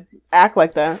to act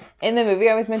like that. In the movie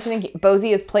I was mentioning,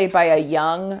 Bosey is played by a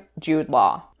young Jude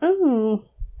Law. Ooh.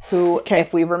 Who,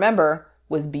 if we remember,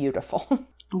 was beautiful.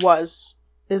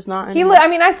 Is not anymore. I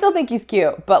mean, I still think he's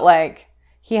cute, but like,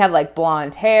 he had like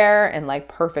blonde hair and like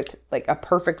a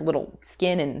perfect little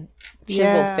skin and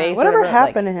chiseled face. Whatever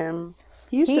happened to him?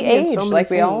 He used to be aged in so many like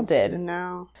things, we all did. And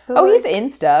now, he's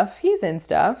in stuff. He's in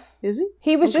stuff. Is he?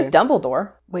 He was just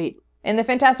Dumbledore. Wait. In the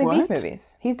Fantastic Beasts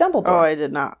movies. He's Dumbledore. Oh, I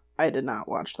did not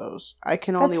watch those. I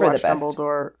can only watch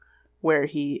Dumbledore where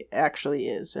he actually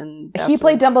is, and he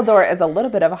played Dumbledore as a little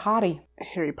bit of a hottie.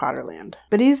 Harry Potter land.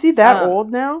 But is he that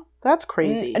old now? That's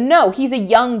crazy. No, he's a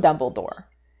young Dumbledore.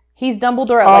 He's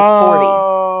Dumbledore at like 40.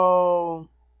 Oh,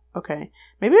 okay.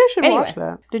 Maybe I should watch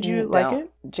that. Did you like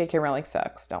it? J.K. Rowling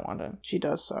sucks. Don't want to. She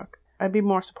does suck. I'd be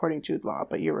more supporting Jude Law,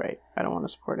 but you're right. I don't want to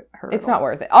support her. It's not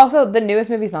worth it. Also, the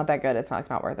newest movie's not that good. It's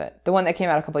not worth it. The one that came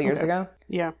out a couple years ago.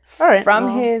 Yeah. All right.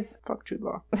 Fuck Jude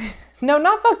Law. No,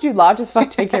 not fuck Jude Law. Just fuck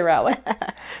J.K. Rowling.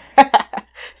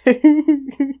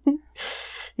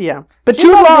 Yeah. But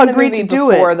Jude Law agreed to do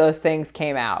it before those things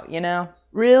came out, you know?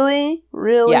 Really?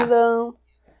 Really, though?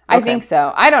 I think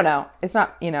so. I don't know. It's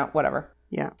not, whatever.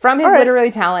 Yeah. From his literary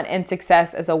talent and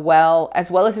success as well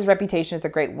as his reputation as a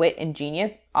great wit and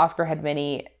genius, Oscar had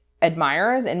many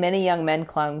admirers and many young men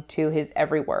clung to his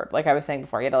every word. Like I was saying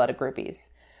before, he had a lot of groupies.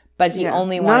 But he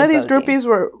only wanted None of these Bosey.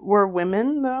 groupies were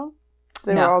women, though?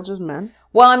 They were all just men?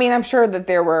 Well, I mean, I'm sure that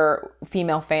there were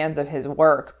female fans of his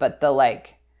work, but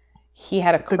he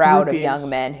had a crowd of young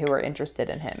men who were interested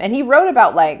in him. And he wrote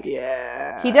about,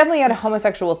 he definitely had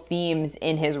homosexual themes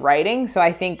in his writing, so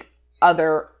I think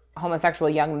other homosexual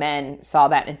young men saw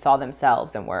that and saw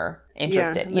themselves and were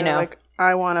interested, like,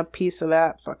 I want a piece of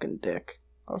that fucking dick.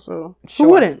 Also, who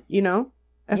wouldn't,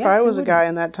 If I was a guy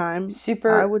in that time,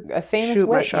 I would a famous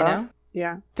wit,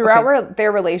 Yeah. Throughout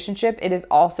their relationship, it is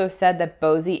also said that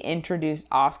Bosey introduced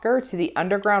Oscar to the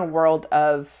underground world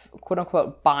of,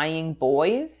 quote-unquote, buying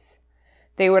boys.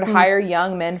 They would hire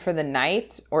young men for the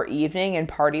night or evening and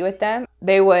party with them.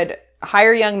 They would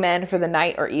hire young men for the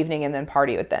night or evening and then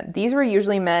party with them. These were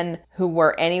usually men who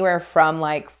were anywhere from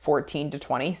 14 to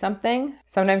 20 something.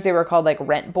 Sometimes they were called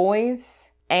rent boys.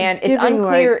 And it's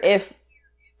unclear if,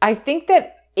 I think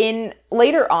that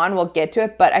later on we'll get to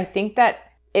it, but I think that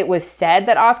it was said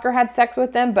that Oscar had sex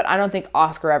with them, but I don't think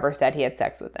Oscar ever said he had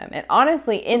sex with them. And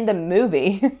honestly, in the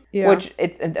movie, which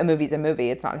a movie's a movie,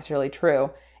 it's not necessarily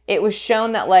true. It was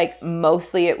shown that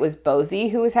mostly it was Bosey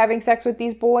who was having sex with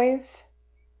these boys.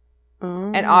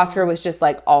 And Oscar was just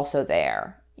like also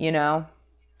there, you know?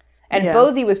 And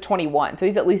Bosie was 21, so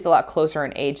he's at least a lot closer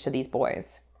in age to these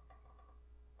boys.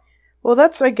 Well,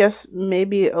 that's, I guess,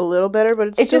 maybe a little better, but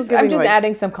it's still just, I'm just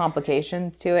adding some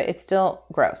complications to it. It's still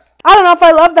gross. I don't know if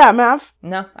I love that, Mav.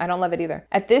 No, I don't love it either.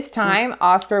 At this time,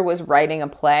 Oscar was writing a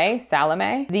play,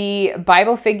 Salome, the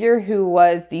Bible figure who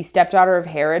was the stepdaughter of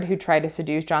Herod who tried to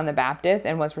seduce John the Baptist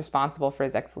and was responsible for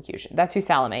his execution. That's who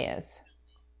Salome is.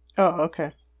 Oh,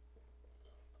 okay.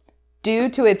 Due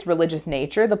to its religious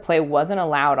nature, the play wasn't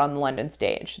allowed on the London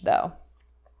stage, though.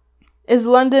 Is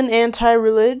London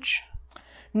anti-relig?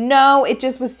 No, it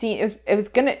just was seen.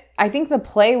 I think the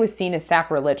play was seen as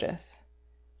sacrilegious.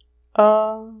 You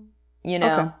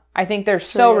know, okay. I think they're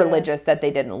so religious that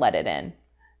they didn't let it in.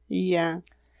 Yeah.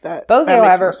 Bosie,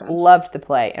 however, loved the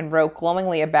play and wrote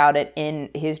glowingly about it in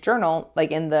his journal,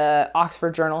 like in the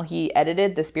Oxford Journal. He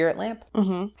edited The Spirit Lamp.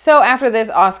 Mm-hmm. So after this,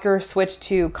 Oscar switched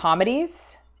to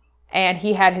comedies, and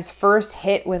he had his first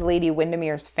hit with Lady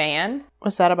Windermere's Fan.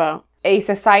 What's that about? A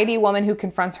society woman who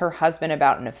confronts her husband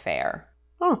about an affair.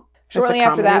 Oh, shortly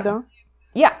after that, though?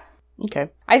 Yeah. Okay.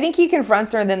 I think he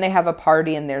confronts her, and then they have a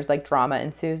party, and there's like drama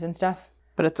ensues and stuff.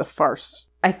 But it's a farce.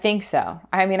 I think so.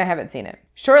 I mean, I haven't seen it.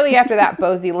 Shortly after that,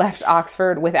 Bosie left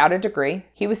Oxford without a degree.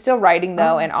 He was still writing,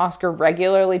 though, and Oscar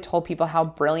regularly told people how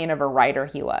brilliant of a writer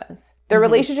he was. Their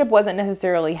relationship wasn't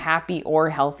necessarily happy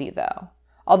or healthy, though.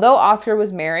 Although Oscar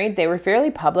was married, they were fairly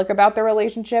public about their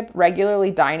relationship, regularly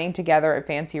dining together at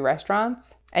fancy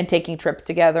restaurants and taking trips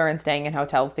together and staying in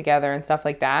hotels together and stuff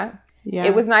like that. Yeah.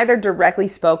 It was neither directly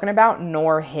spoken about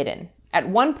nor hidden. At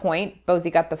one point,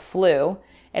 Bosie got the flu,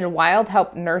 and Wilde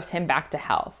helped nurse him back to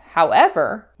health.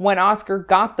 However, when Oscar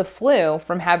got the flu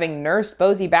from having nursed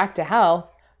Bosie back to health,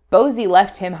 Bosie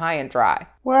left him high and dry.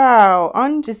 Wow.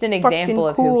 Just an example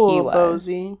of who he was.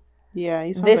 Bosie. Yeah,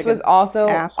 he sounds this like was also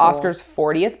asshole. Oscar's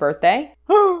 40th birthday.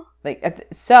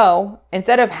 So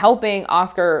instead of helping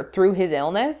Oscar through his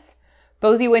illness,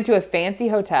 Bosie went to a fancy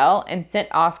hotel and sent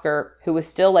Oscar, who was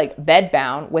still like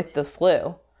bedbound with the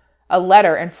flu, a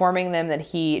letter informing them that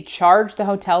he charged the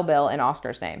hotel bill in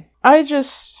Oscar's name.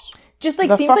 Just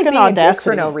like seems like being audacity. A dick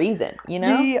for no reason, you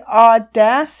know? The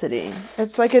audacity.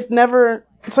 It's like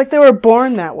it's like they were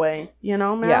born that way, you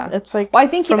know, man? Yeah. It's like I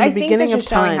think that's just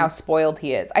showing how spoiled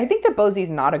he is. I think that Bosie's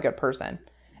not a good person.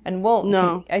 And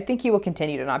I think he will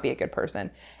continue to not be a good person.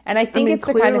 And I think it's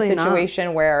the kind of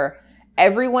situation where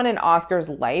everyone in Oscar's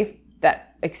life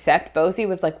that except Bosie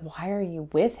was like, why are you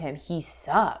with him? He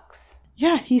sucks.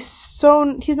 Yeah, he's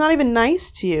not even nice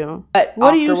to you. But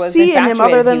what Oscar do you see in him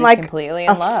other than like completely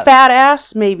a fat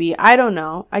ass? Maybe, I don't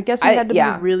know. I guess he had to be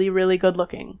really, really good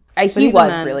looking. He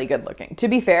was really good looking. To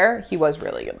be fair, he was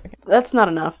really good looking. That's not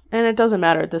enough, and it doesn't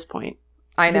matter at this point.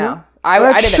 I know. You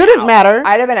know? It shouldn't matter.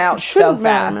 I'd have been out so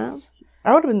fast. Man.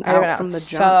 I would have been out from the jump.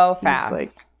 So fast. Like,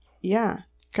 yeah.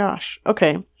 Gosh.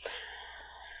 Okay.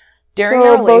 During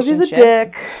the relationship, Bosie's a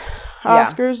dick.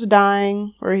 Oscar's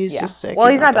dying, or he's just sick.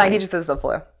 Well, he's not dying. He just has the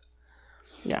flu.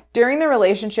 Yeah. During the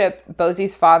relationship,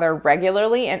 Bosie's father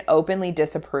regularly and openly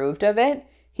disapproved of it.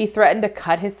 He threatened to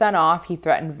cut his son off. He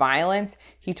threatened violence.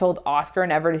 He told Oscar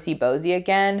never to see Bosie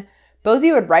again.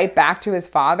 Bosie would write back to his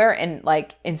father and,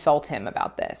 insult him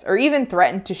about this. Or even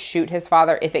threaten to shoot his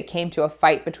father if it came to a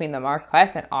fight between the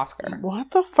Marquess and Oscar. What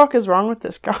the fuck is wrong with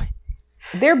this guy?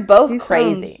 They're both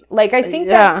crazy. I think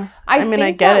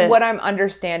that what I'm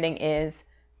understanding is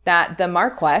that the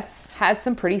Marquess has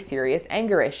some pretty serious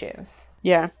anger issues.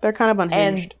 Yeah, they're kind of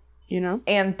unhinged, you know?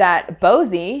 And that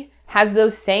Bosie has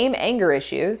those same anger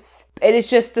issues. It is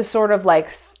just the sort of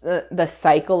the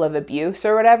cycle of abuse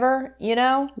or whatever, you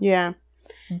know? Yeah.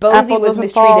 Bosie was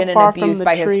mistreated and abused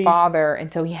by his father,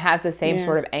 and so he has the same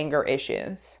sort of anger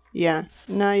issues. Yeah.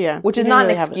 No, yeah. Which is not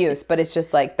an excuse, but it's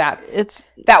just that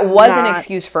was an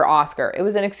excuse for Oscar. It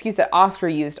was an excuse that Oscar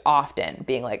used often,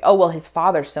 being like, oh, well, his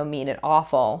father's so mean and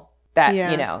awful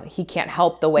that, he can't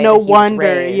help the way that he was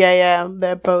raised.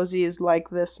 That Bosie is like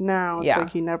this now. It's like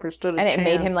he never stood a chance. And it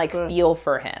made him, feel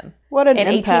for him. What an In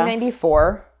empath.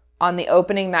 1894... on the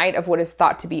opening night of what is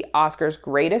thought to be Oscar's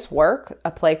greatest work,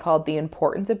 a play called The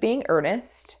Importance of Being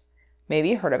Earnest. Maybe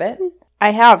you heard of it.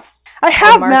 I have,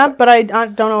 Matt, but I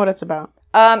don't know what it's about.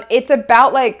 It's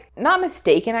about, not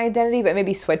mistaken identity, but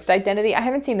maybe switched identity. I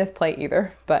haven't seen this play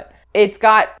either, but it's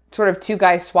got sort of two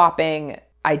guys swapping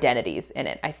identities in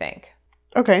it, I think.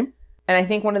 Okay. And I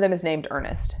think one of them is named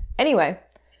Ernest. Anyway,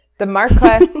 the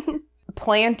Marquess...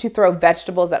 planned to throw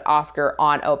vegetables at Oscar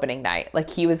on opening night.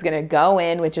 He was going to go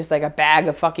in with just a bag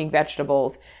of fucking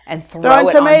vegetables and throw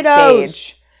it tomatoes on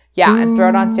stage. Yeah, and throw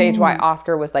it on stage while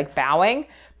Oscar was bowing.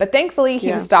 But thankfully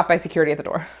he was stopped by security at the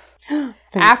door.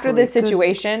 After this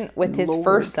situation with his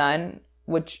first son,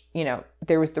 which, you know,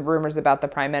 there was the rumors about the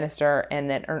prime minister and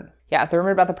then, the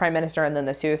rumor about the prime minister and then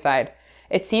the suicide.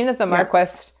 It seemed that the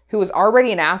Marquess, who was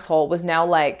already an asshole, was now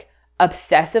like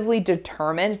obsessively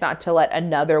determined not to let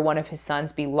another one of his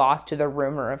sons be lost to the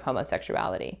rumor of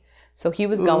homosexuality. So he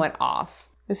was going off.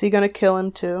 Is he going to kill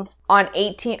him too? On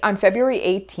February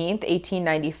 18th,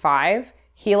 1895,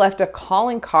 he left a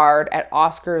calling card at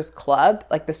Oscar's club,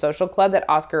 like the social club that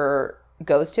Oscar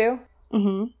goes to.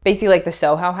 Mm-hmm. Basically like the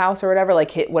Soho House or whatever,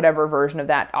 like whatever version of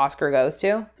that Oscar goes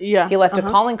to. Yeah. He left a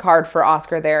calling card for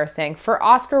Oscar there saying, "For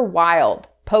Oscar Wilde,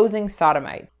 posing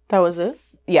sodomite." That was it?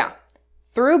 Yeah.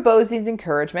 Through Bosey's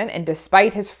encouragement and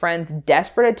despite his friend's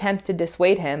desperate attempt to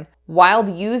dissuade him,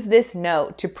 Wilde used this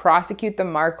note to prosecute the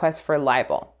Marquess for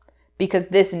libel. Because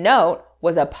this note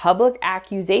was a public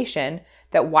accusation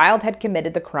that Wilde had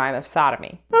committed the crime of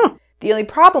sodomy. The only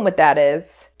problem with that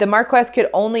is the Marquess could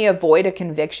only avoid a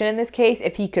conviction in this case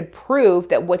if he could prove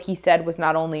that what he said was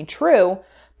not only true,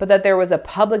 but that there was a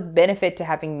public benefit to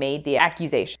having made the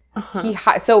accusation.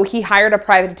 So he hired a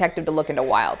private detective to look into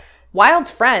Wilde.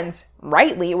 Wilde's friends,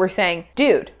 rightly, were saying,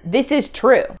 "Dude, this is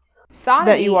true. Sodomy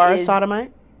that you are a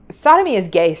sodomite? Sodomy is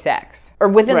gay sex. Or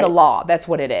within the law, that's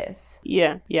what it is."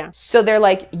 Yeah. So they're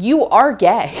like, "You are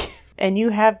gay. And you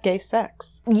have gay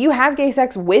sex. You have gay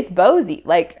sex with Bosey."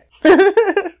 Like,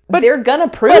 but they're gonna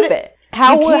prove it.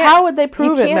 How would they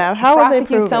prove it now? How would they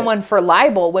prosecute someone for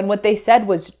libel when what they said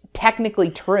was technically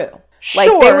true? Sure.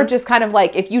 Like, they were just kind of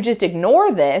like, if you just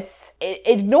ignore this,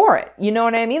 ignore it. You know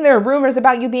what I mean? There are rumors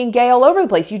about you being gay all over the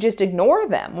place. You just ignore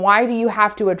them. Why do you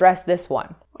have to address this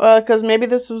one? Because maybe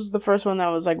this was the first one that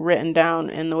was like written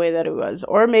down in the way that it was,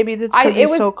 or maybe it's because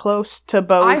he's so close to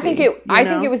Bosey. I think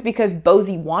it was because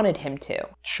Bosey wanted him to.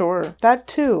 Sure, that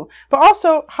too. But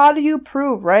also, how do you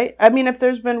prove, right? I mean, if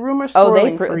there's been rumors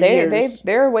swirling for years,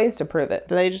 there are ways to prove it.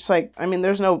 They just like, I mean,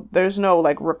 there's no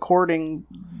like recording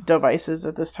devices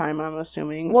at this time, I'm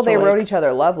assuming. Well, so they wrote each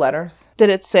other love letters.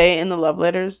 Did it say in the love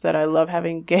letters that I love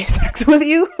having gay sex with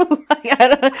you?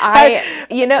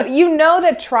 You know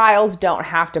that trials don't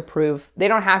have to prove, they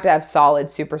don't have to have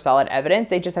super solid evidence.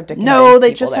 They just have to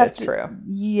convince people that it's true.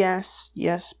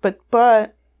 Yes, but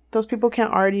those people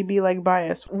can't already be like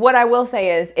biased. What I will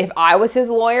say is, if I was his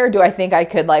lawyer, do I think I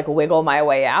could like wiggle my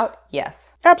way out?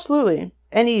 Yes. Absolutely.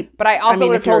 But I also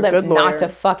would have told him not to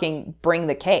fucking bring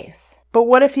the case. But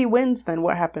what if he wins, then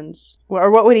what happens?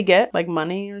 Or what would he get? Like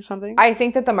money or something? I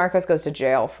think that the Marquess goes to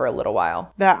jail for a little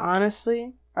while. That,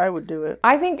 honestly, I would do it.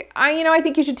 I think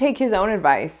you should take his own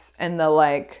advice and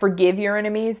forgive your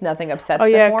enemies. Nothing upsets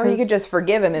them more. He could just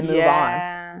forgive him and move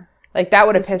on. Like, that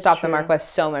would have pissed off the Marquess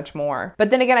so much more. But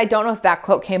then again, I don't know if that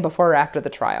quote came before or after the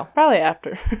trial. Probably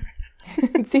after.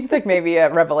 It seems like maybe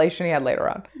a revelation he had later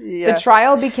on. Yeah. The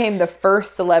trial became the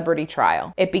first celebrity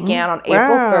trial. It began on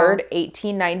April 3rd,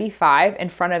 1895, in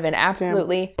front of an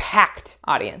absolutely packed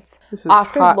audience.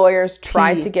 Oscar's lawyers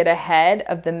tried to get ahead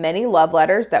of the many love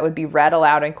letters that would be read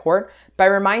aloud in court by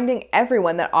reminding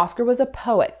everyone that Oscar was a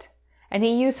poet, and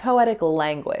he used poetic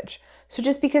language. So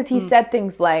just because he said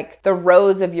things like, "The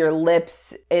rose of your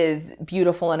lips is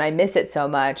beautiful and I miss it so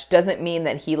much," doesn't mean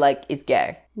that he is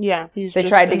gay. Yeah, they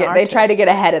tried to get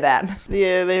ahead of that.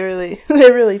 Yeah, they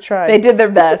really tried. They did their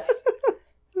best.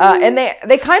 And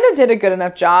they kind of did a good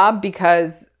enough job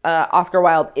because Oscar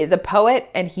Wilde is a poet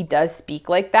and he does speak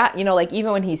like that. You know, like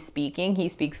even when he's speaking, he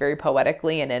speaks very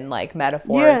poetically and in like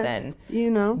metaphors and,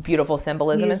 beautiful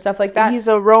symbolism and stuff like that. He's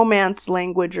a romance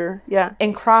languager. Yeah.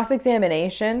 In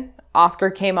cross-examination, Oscar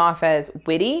came off as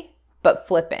witty but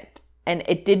flippant, and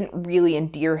it didn't really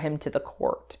endear him to the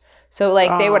court. So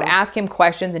they would ask him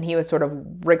questions and he would sort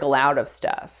of wriggle out of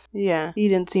stuff. Yeah, he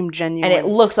didn't seem genuine. And it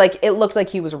looked like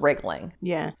he was wriggling.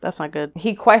 Yeah, that's not good.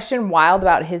 He questioned Wilde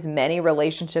about his many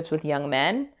relationships with young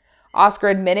men. Oscar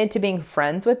admitted to being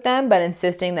friends with them, but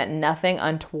insisting that nothing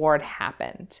untoward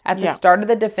happened. At the start of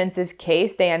the defensive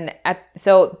case,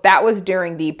 so that was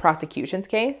during the prosecution's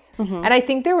case. Mm-hmm. And I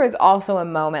think there was also a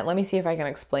moment, let me see if I can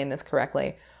explain this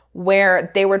correctly,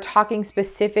 where they were talking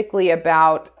specifically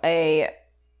about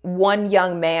one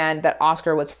young man that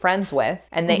Oscar was friends with,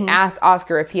 and they asked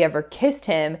Oscar if he ever kissed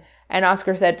him, and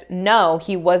Oscar said no,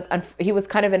 he was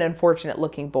kind of an unfortunate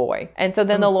looking boy. And so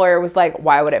then the lawyer was like,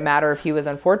 "Why would it matter if he was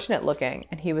unfortunate looking?"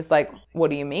 And he was like, "What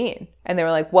do you mean?" And they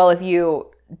were like, "Well, if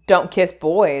you don't kiss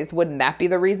boys, wouldn't that be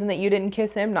the reason that you didn't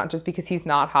kiss him, not just because he's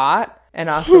not hot?" And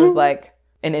Oscar was like,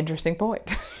 "An interesting point."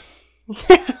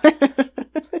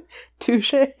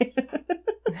 Touche.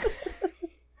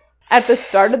 At the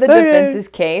start of the defense's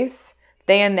case,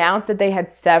 they announced that they had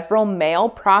several male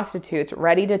prostitutes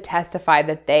ready to testify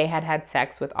that they had had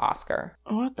sex with Oscar.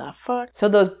 What the fuck? So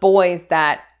those boys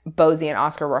that Bosie and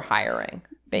Oscar were hiring,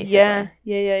 basically.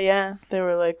 Yeah. They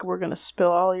were like, we're gonna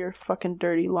spill all your fucking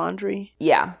dirty laundry.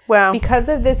 Yeah. Wow. Because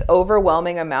of this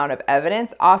overwhelming amount of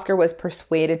evidence, Oscar was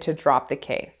persuaded to drop the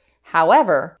case.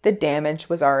 However, the damage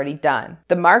was already done.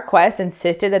 The Marquess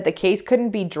insisted that the case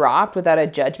couldn't be dropped without a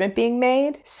judgment being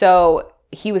made, so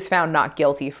he was found not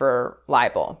guilty for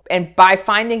libel. And by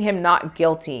finding him not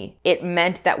guilty, it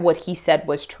meant that what he said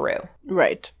was true.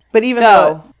 Right. But even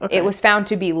it was found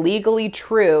to be legally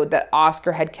true that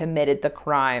Oscar had committed the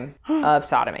crime of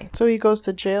sodomy. So he goes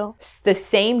to jail? The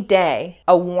same day,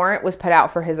 a warrant was put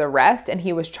out for his arrest, and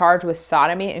he was charged with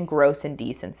sodomy and gross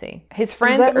indecency. His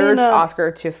friends urged Oscar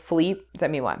to flee. Does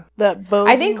that mean what?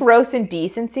 I think gross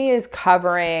indecency is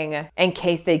covering in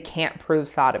case they can't prove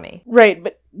sodomy. Right,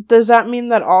 but does that mean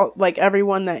that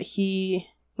everyone that he...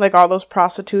 Like all those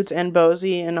prostitutes and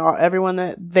Bosie and everyone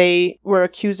that they were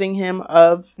accusing him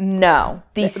of... No.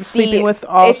 Sleeping with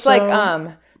also... It's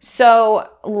like, so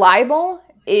libel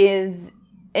is,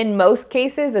 in most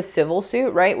cases, a civil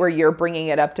suit, right? Where you're bringing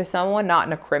it up to someone, not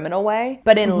in a criminal way.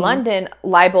 But in London,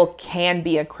 libel can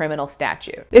be a criminal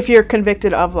statute. If you're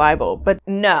convicted of libel, but...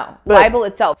 No, libel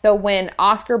itself. So when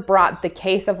Oscar brought the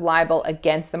case of libel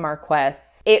against the Marquess,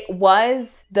 it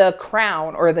was the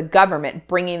crown or the government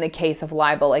bringing the case of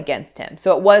libel against him.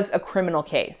 So it was a criminal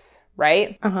case,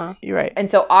 right? You're right. And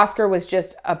so Oscar was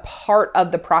just a part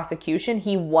of the prosecution.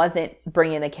 He wasn't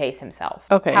bringing the case himself.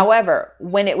 Okay. However,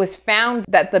 when it was found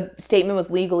that the statement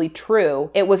was legally true,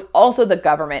 it was also the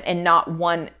government and not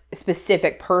one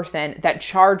specific person that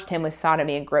charged him with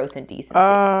sodomy and gross indecency.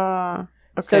 Okay.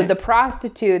 So the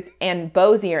prostitutes and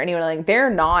Bosie or anyone like, they're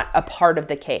not a part of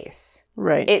the case.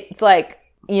 Right. It's like,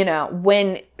 you know,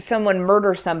 when someone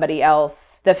murders somebody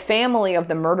else, the family of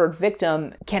the murdered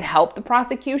victim can help the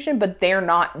prosecution, but they're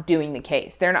not doing the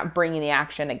case. They're not bringing the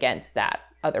action against that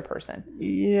other person.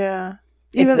 Yeah.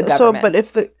 It's the government.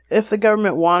 But if the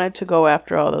government wanted to go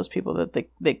after all those people, that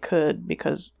they could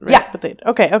because... Right? Yeah. But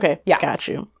okay. Yeah. Got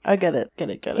you. I get it.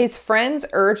 His friends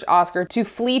urged Oscar to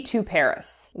flee to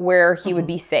Paris, where he would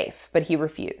be safe, but he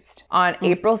refused. On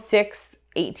April 6th,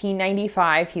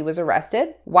 1895, he was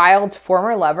arrested. Wilde's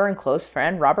former lover and close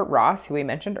friend, Robert Ross, who we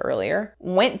mentioned earlier,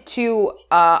 went to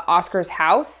Oscar's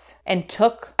house and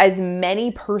took as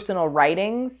many personal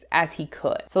writings as he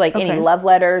could. So like any love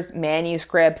letters,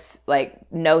 manuscripts, like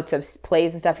notes of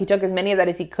plays and stuff. He took as many of that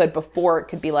as he could before it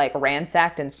could be like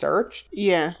ransacked and searched.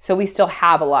 Yeah. So we still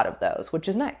have a lot of those, which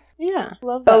is nice. Yeah.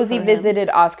 Love that. Bosie visited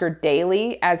Oscar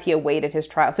daily as he awaited his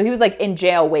trial. So he was like in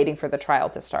jail waiting for the trial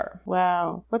to start.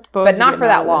 Wow. What's Bosie? But not for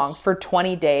that long, for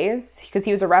 20 days, because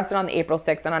he was arrested on April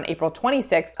 6th, and on April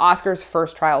 26th, Oscar's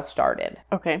first trial started.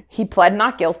 Okay. He pled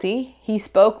not guilty. He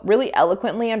spoke really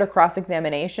eloquently under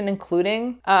cross-examination,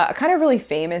 including a kind of really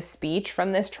famous speech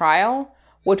from this trial,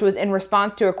 which was in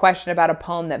response to a question about a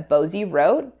poem that Bosie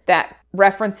wrote that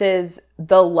references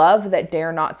the love that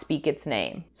dare not speak its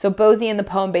name. So Bosie in the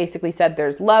poem basically said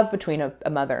there's love between a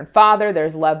mother and father,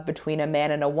 there's love between a man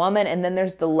and a woman, and then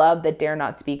there's the love that dare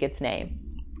not speak its name.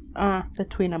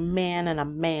 Between a man and a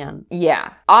man.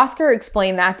 Yeah. Oscar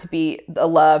explained that to be the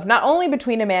love, not only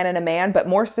between a man and a man, but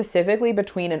more specifically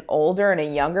between an older and a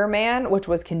younger man, which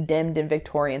was condemned in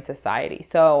Victorian society.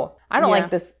 So I don't like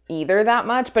this either that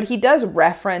much, but he does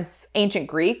reference ancient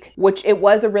Greek, which it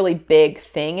was a really big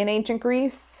thing in ancient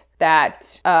Greece,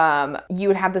 that you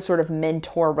would have this sort of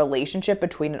mentor relationship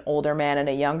between an older man and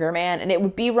a younger man. And it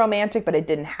would be romantic, but it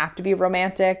didn't have to be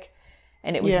romantic.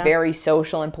 And it was very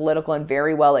social and political and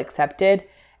very well accepted.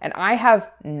 And I have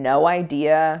no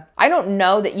idea. I don't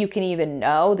know that you can even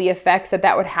know the effects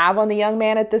that would have on the young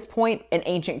man at this point in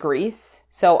ancient Greece.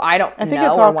 So I don't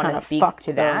know or want to speak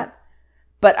to that.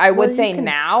 But I would say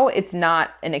now it's not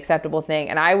an acceptable thing.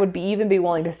 And I would even be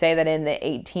willing to say that in the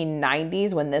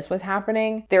 1890s when this was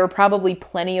happening, there were probably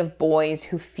plenty of boys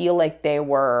who feel like they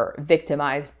were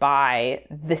victimized by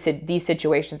these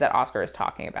situations that Oscar is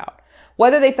talking about.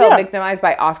 Whether they felt victimized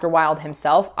by Oscar Wilde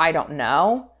himself, I don't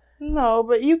know. No,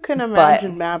 but you can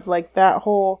imagine, Mav, like that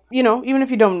whole, you know, even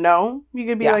if you don't know, you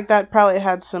could be like that probably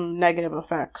had some negative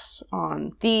effects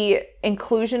on... The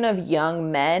inclusion of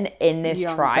young men in this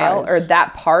trial, or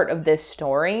that part of this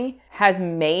story, has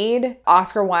made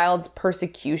Oscar Wilde's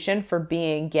persecution for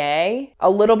being gay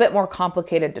a little bit more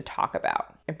complicated to talk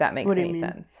about, if that makes any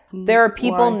sense. There are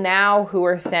people now who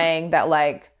are saying that,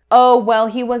 like, oh, well,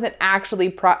 he wasn't actually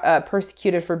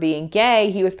persecuted for being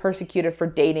gay. He was persecuted for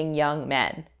dating young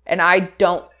men. And I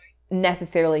don't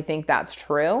necessarily think that's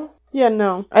true. Yeah,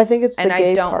 no. I think it's the and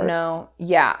gay I don't part. know.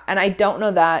 Yeah, and I don't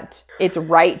know that it's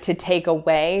right to take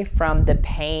away from the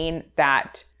pain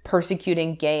that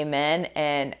persecuting gay men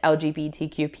and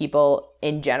LGBTQ people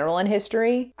in general in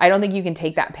history. I don't think you can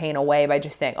take that pain away by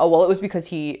just saying, oh, well, it was because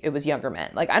it was younger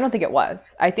men. Like, I don't think it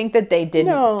was. I think that they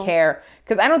didn't care.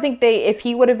 Because I don't think if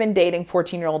he would have been dating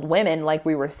 14-year-old women, like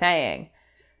we were saying,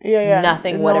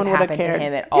 nothing would have happened to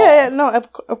him at all. Yeah, no,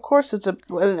 of course it's that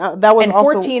was and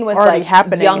also 14 was already like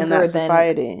happening younger in that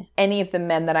society. than any of the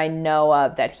men that I know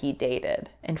of that he dated.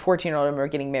 And 14-year-old women were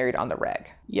getting married on the reg.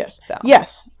 Yes. So.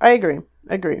 Yes, I agree.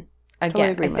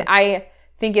 Again, totally I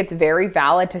think it's very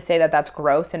valid to say that that's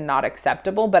gross and not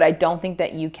acceptable, but I don't think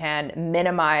that you can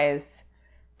minimize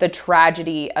the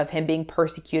tragedy of him being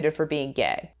persecuted for being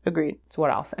gay. Agreed. That's what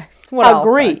I'll say.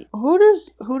 Agree. Who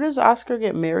does Oscar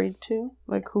get married to?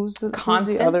 Like, who's the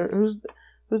other?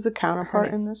 Who's the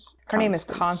counterpart in this? Her name is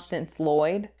Constance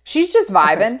Lloyd. She's just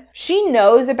vibing. Okay. She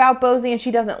knows about Bosie and she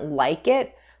doesn't like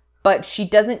it, but she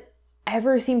doesn't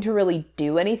ever seem to really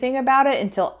do anything about it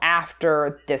until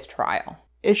after this trial.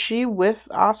 Is she with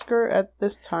Oscar at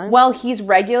this time? Well, he's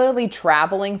regularly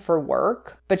traveling for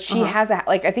work, but she has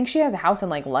I think she has a house in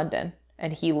like London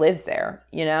and he lives there,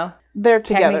 you know? They're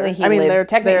together.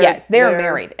 Yes, they're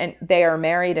married and they are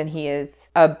married and he is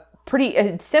a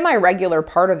semi-regular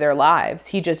part of their lives.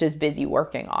 He just is busy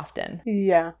working often.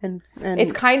 Yeah. And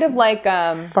it's kind of like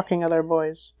fucking other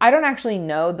boys. I don't actually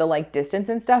know the like distance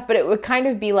and stuff, but it would kind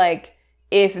of be like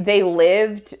if they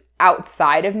lived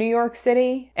outside of New York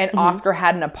City and Oscar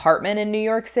had an apartment in New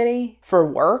York City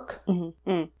for work, and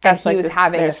he was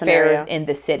having affairs in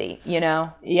the city, you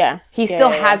know? Yeah. He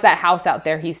still has that house out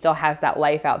there. He still has that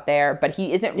life out there, but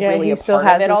he isn't really a part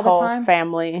of it all the time.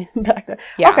 Family back there.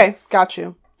 Yeah. Okay, got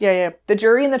you. Yeah. The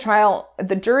jury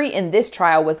in this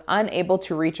trial was unable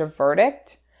to reach a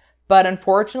verdict, but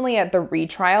unfortunately at the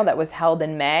retrial that was held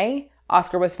in May,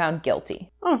 Oscar was found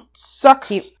guilty. Oh,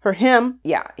 sucks for him.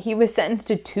 Yeah, he was sentenced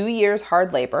to 2 years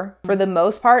hard labor. For the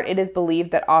most part, it is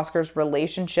believed that Oscar's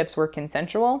relationships were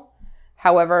consensual.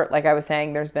 However, like I was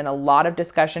saying, there's been a lot of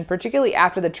discussion, particularly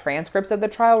after the transcripts of the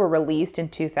trial were released in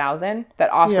 2000,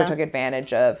 that Oscar took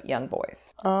advantage of young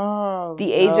boys. Oh,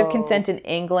 the age of consent in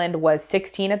England was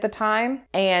 16 at the time,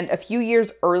 and a few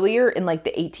years earlier, in like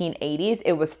the 1880s,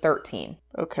 it was 13.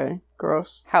 Okay,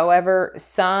 gross. However,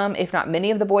 some, if not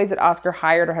many of the boys that Oscar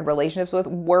hired or had relationships with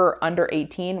were under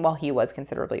 18 while he was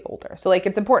considerably older. So like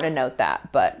it's important to note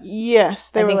that, but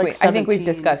yes, I think we've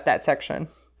discussed that section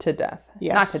to death.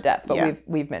 Yes. Not to death, but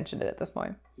we've mentioned it at this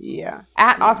point. Yeah.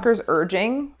 At Oscar's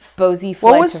urging, Bosie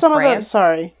fled to France.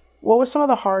 What was some of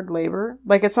the hard labor?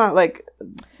 Like it's not like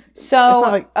so it's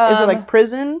not like is it like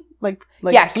prison? Like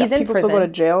yeah, he's in people prison. Still go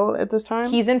to jail at this time?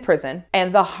 He's in prison.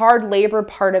 And the hard labor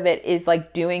part of it is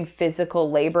like doing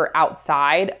physical labor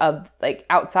outside at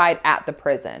the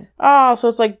prison. Oh, so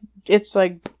it's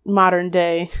like modern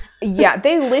day. Yeah,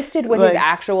 they listed what his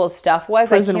actual stuff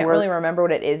was. I can't really remember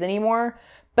what it is anymore.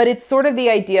 But it's sort of the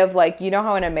idea of like, you know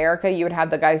how in America you would have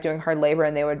the guys doing hard labor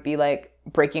and they would be like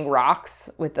breaking rocks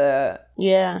with a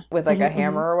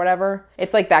hammer or whatever.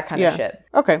 It's like that kind of shit.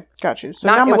 Okay, got you.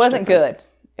 So it wasn't good.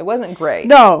 It wasn't great.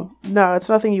 No, it's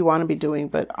nothing you want to be doing.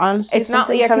 But honestly, it's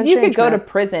not. Yeah, because you could go to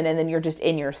prison and then you're just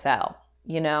in your cell,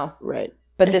 you know. Right.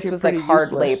 But this was like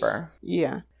hard labor.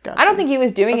 Yeah. Gotcha. I don't think he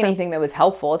was doing anything that was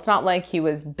helpful. It's not like he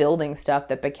was building stuff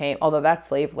that became, although that's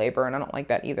slave labor, and I don't like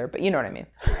that either. But you know what I mean.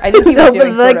 I think he was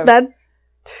doing that.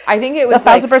 I think it was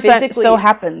 1,000% still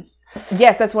happens.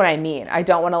 Yes, that's what I mean. I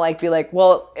don't want to be like,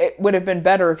 well, it would have been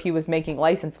better if he was making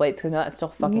license plates because that still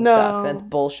fucking sucks and it's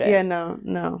bullshit. Yeah,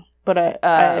 no. But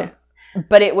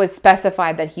but it was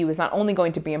specified that he was not only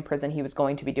going to be in prison, he was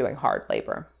going to be doing hard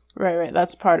labor. Right.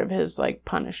 That's part of his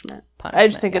punishment. I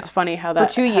just think it's funny how that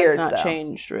for 2 years has not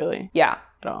changed really. Yeah.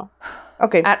 At all.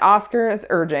 Okay. At Oscar's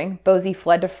urging, Bosie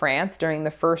fled to France during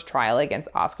the first trial against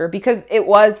Oscar because it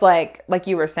was like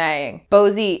you were saying,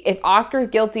 Bosie, if Oscar's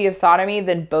guilty of sodomy,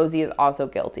 then Bosie is also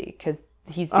guilty because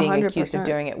he's being 100%. Accused of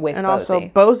doing it with and Bosie. And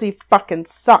also, Bosie fucking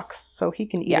sucks, so he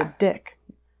can eat a dick.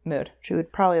 Mood. She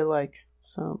would probably like.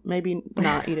 So maybe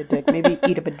not eat a dick. Maybe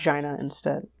eat a vagina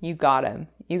instead. You got him.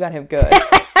 You got him good.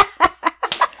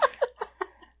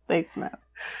 Thanks, Matt.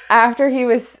 After he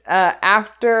was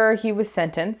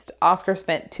sentenced, Oscar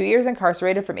spent 2 years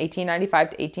incarcerated from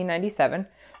 1895 to 1897.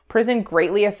 Prison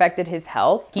greatly affected his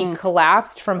health. He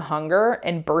collapsed from hunger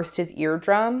and burst his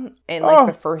eardrum in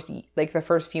the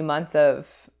first few months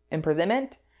of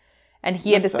imprisonment. And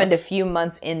he had to spend a few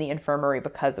months in the infirmary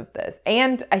because of this.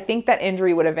 And I think that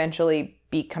injury would eventually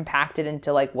be compacted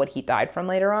into what he died from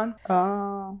later on.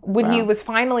 Oh. When he was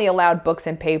finally allowed books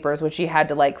and papers, which he had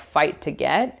to fight to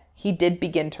get, he did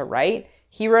begin to write.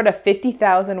 He wrote a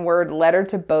 50,000-word letter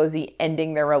to Bosie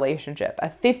ending their relationship. A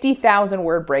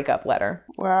 50,000-word breakup letter.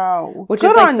 Wow. Which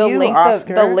Good is like on the you, length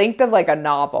Oscar. of the length of like a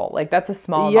novel. Like that's a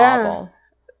small novel.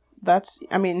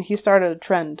 He started a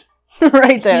trend.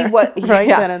 Right there.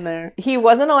 Then and there. He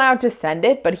wasn't allowed to send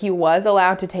it, but he was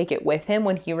allowed to take it with him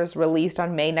when he was released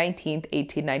on May 19th,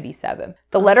 1897.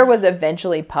 The letter was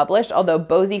eventually published, although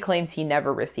Bosie claims he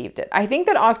never received it. I think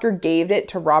that Oscar gave it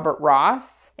to Robert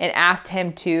Ross and asked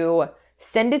him to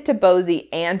send it to Bosie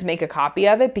and make a copy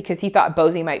of it because he thought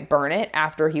Bosie might burn it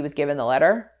after he was given the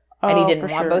letter. And he didn't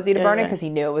want Bosie to burn it because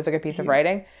he knew it was like a piece of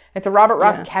writing. And so Robert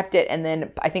Ross kept it and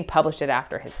then I think published it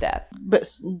after his death. But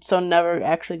so never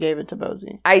actually gave it to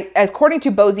Bosie. According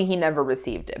to Bosie, he never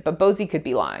received it, but Bosie could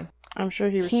be lying. I'm sure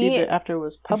he received it after it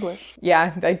was published.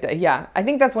 Yeah. I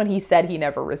think that's when he said he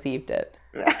never received it.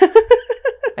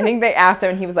 I think they asked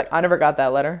him and he was like, I never got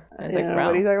that letter. And it's like, what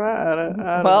are you talking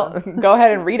about? Well, go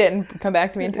ahead and read it and come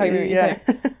back to me and tell me what you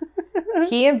think.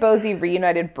 He and Bosie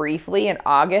reunited briefly in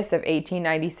August of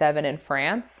 1897 in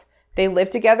France. They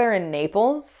lived together in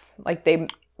Naples. Like they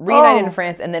reunited in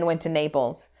France and then went to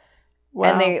Naples. Wow.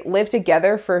 And they lived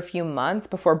together for a few months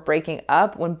before breaking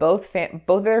up when both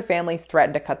of their families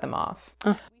threatened to cut them off.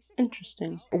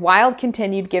 Interesting. Wilde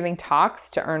continued giving talks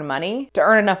to earn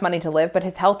enough money to live, but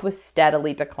his health was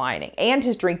steadily declining and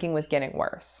his drinking was getting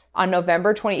worse. On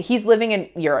November 20, he's living in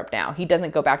Europe now. He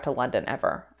doesn't go back to London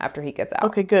ever after he gets out.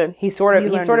 Okay, good. He's sort of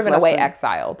in a way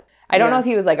exiled. I don't know if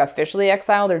he was like officially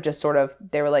exiled or just sort of,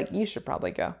 they were like, you should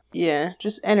probably go. Yeah,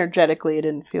 just energetically it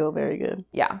didn't feel very good.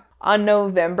 Yeah. On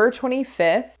November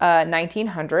 25th,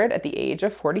 1900, at the age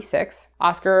of 46,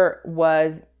 Oscar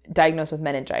was diagnosed with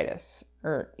meningitis.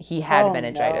 Or he had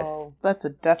meningitis. No. That's a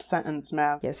death sentence,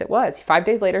 Mav. Yes, it was. 5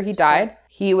 days later, he died.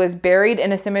 He was buried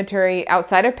in a cemetery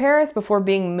outside of Paris before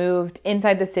being moved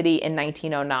inside the city in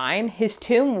 1909. His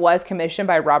tomb was commissioned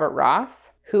by Robert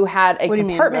Ross, who had a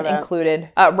compartment included.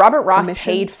 Robert Ross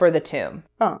paid for the tomb.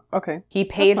 Oh, okay. He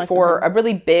paid for a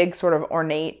really big sort of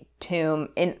ornate tomb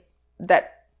in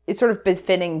that is sort of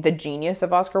befitting the genius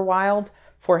of Oscar Wilde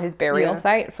for his burial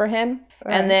site for him.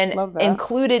 And then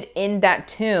included in that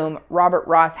tomb, Robert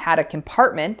Ross had a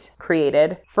compartment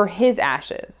created for his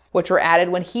ashes, which were added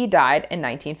when he died in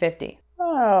 1950.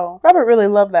 Oh, Robert really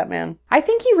loved that man. I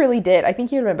think he really did. I think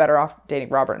he would have been better off dating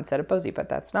Robert instead of Bosie, but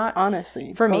that's not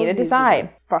honestly for me to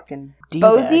decide. Fucking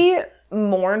Bosie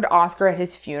mourned Oscar at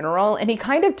his funeral, and he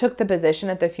kind of took the position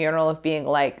at the funeral of being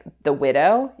like the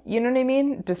widow, you know what I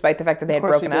mean? Despite the fact that they had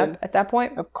broken up at that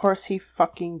point. Of course he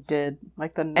fucking did.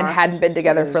 Like the narcissist and hadn't been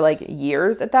together for like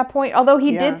years at that point. Although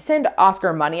he did send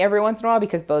Oscar money every once in a while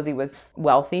because Bosie was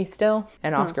wealthy still,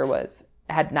 and Oscar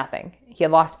had nothing. He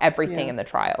had lost everything in the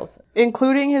trials.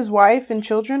 Including his wife and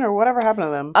children, or whatever happened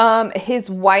to them? His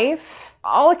wife,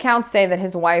 all accounts say that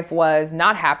his wife was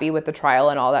not happy with the trial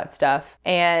and all that stuff.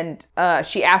 And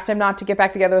she asked him not to get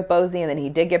back together with Bosie, and then he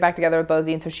did get back together with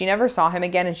Bosie. And so she never saw him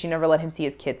again, and she never let him see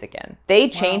his kids again. They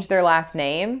changed their last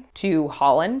name to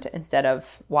Holland instead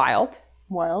of Wilde.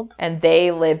 And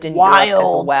they lived in Europe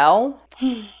as well.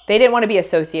 They didn't want to be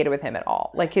associated with him at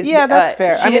all. Like his, that's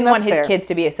fair. She didn't want his kids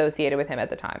to be associated with him at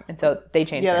the time, and so they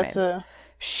changed their names.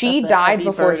 She died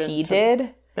before he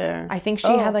did. Fair. I think she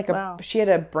had she had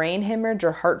a brain hemorrhage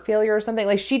or heart failure or something.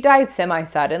 Like she died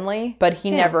semi-suddenly, but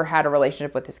he never had a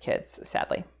relationship with his kids,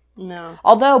 sadly. No.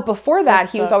 Although before that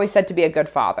he was always said to be a good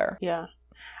father. Yeah.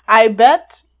 I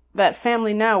bet that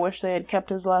family now wish they had kept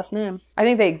his last name. I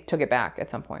think they took it back at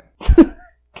some point.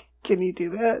 Can you do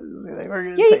that?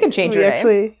 You can change your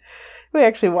name. We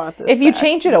actually want this. If you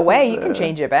change it away, you can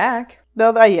change it back.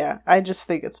 No, I just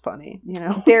think it's funny, you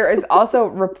know. There is also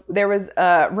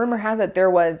rumor has it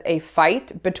there was a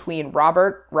fight between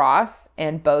Robert Ross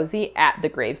and Bosie at the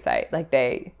gravesite. Like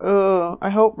they. Oh,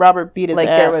 I hope Robert beat his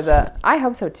ass. I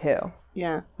hope so too.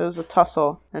 Yeah, there was a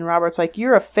tussle, and Robert's like,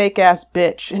 "You're a fake ass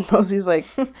bitch," and Bosie's like,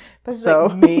 "So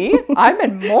like, me? I'm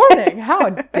in mourning. How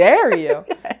dare you?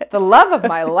 The love of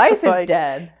my life is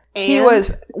dead." He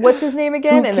was, what's his name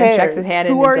again? And then checks his hand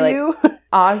and Who be like, you?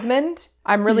 Osmond.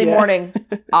 I'm really mourning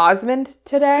Osmond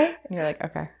today. And you're like,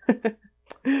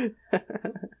 okay.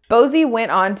 Bosie went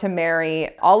on to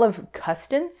marry Olive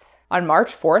Custance on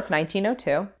March 4th,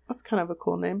 1902. That's kind of a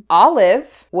cool name.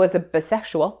 Olive was a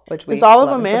bisexual, which we Is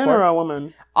Olive a man or a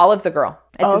woman? Olive's a girl.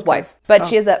 It's his wife. But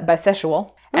she is a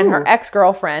bisexual. And her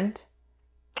ex-girlfriend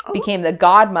became the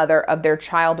godmother of their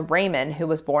child Raymond, who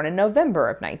was born in November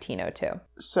of 1902.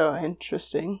 So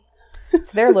interesting.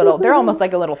 So they're almost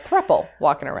like a little throuple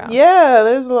walking around. Yeah,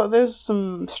 there's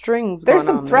some strings going on.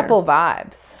 There's some throuple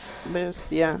vibes.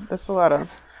 That's a lot of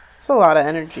It's a lot of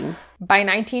energy. By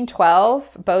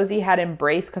 1912, Bosie had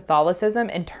embraced Catholicism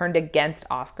and turned against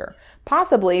Oscar,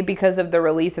 possibly because of the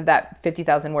release of that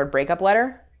 50,000-word breakup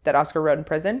letter that Oscar wrote in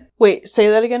prison. Wait,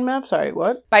 say that again, Mav? Sorry,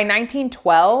 what? By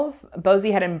 1912, Bosie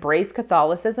had embraced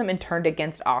Catholicism and turned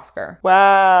against Oscar.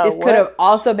 Wow. This could have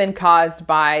also been caused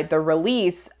by the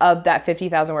release of that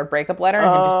 50,000-word breakup letter and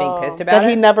him just being pissed about it. That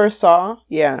he never saw?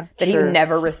 Yeah. That he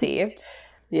never received.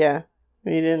 Yeah.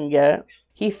 He didn't get.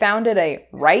 He founded a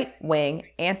right-wing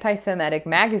anti-Semitic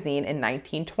magazine in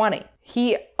 1920.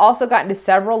 He also got into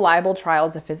several libel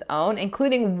trials of his own,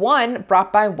 including one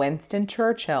brought by Winston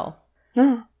Churchill,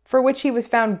 for which he was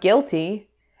found guilty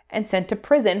and sent to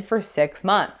prison for 6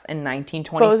 months in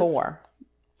 1924.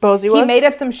 Bosie was? He made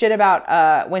up some shit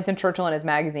about Winston Churchill in his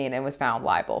magazine and was found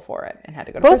liable for it and had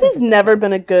to go to prison. Bosie's never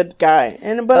been a good guy,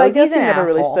 but I guess he never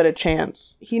really stood a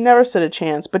chance. He never stood a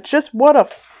chance, but just what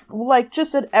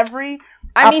just at every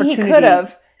he could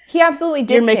have. He absolutely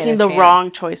did. You're making the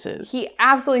wrong choices. He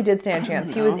absolutely did stand a chance.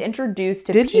 He was introduced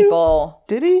to people.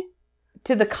 Did he?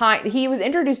 He was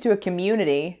introduced to a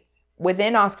community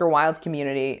within Oscar Wilde's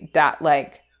community that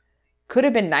could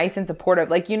have been nice and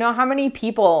supportive. You know how many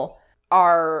people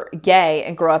are gay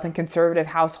and grow up in conservative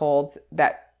households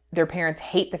that their parents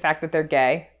hate the fact that they're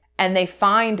gay, and they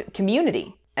find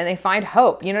community and they find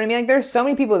hope. You know what I mean? There's so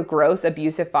many people with gross,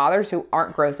 abusive fathers who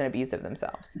aren't gross and abusive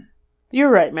themselves. You're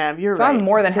right, ma'am. You're right. So I'm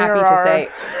more than happy to say,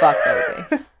 fuck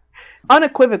Bosie.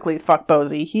 Unequivocally, fuck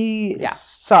Bosie. He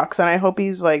sucks, and I hope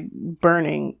he's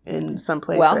burning in some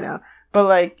place right now.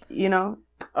 But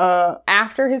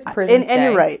after his prison stay, and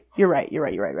you're right.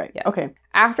 Yes. Okay.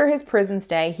 After his prison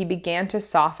stay, he began to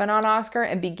soften on Oscar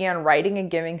and began writing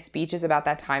and giving speeches about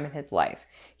that time in his life.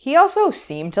 He also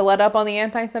seemed to let up on the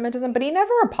anti-Semitism, but he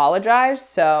never apologized,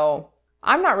 so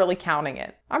I'm not really counting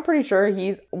it. I'm pretty sure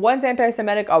he's once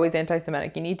anti-Semitic, always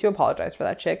anti-Semitic. You need to apologize for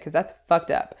that shit because that's fucked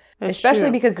up. It's especially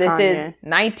true. Because this is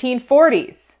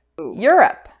 1940s. Ooh.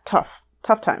 Europe. Tough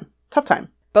time.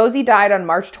 Bosie died on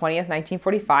March 20th,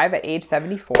 1945 at age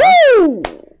 74. Woo!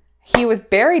 He was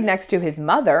buried next to his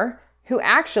mother, who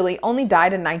actually only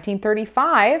died in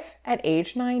 1935 at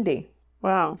age 90.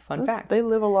 Wow. Fun fact. They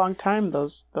live a long time,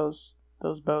 those Bosies.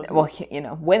 Well,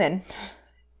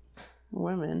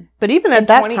 women. But even at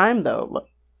that time, though,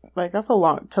 that's a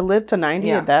long... To live to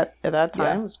 90 at that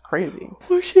time is crazy.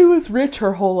 Well, she was rich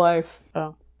her whole life.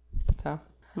 Oh. So...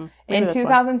 In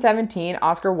 2017,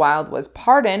 Oscar Wilde was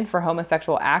pardoned for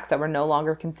homosexual acts that were no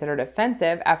longer considered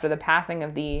offensive after the passing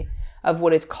of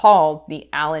what is called the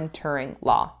Alan Turing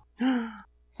Law.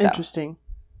 So, interesting.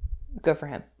 Good for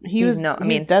him. He's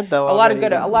dead though. A lot of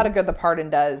good the pardon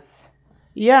does.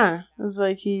 Yeah, it's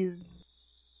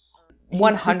he's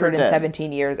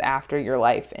 117 years after your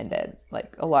life ended.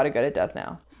 A lot of good it does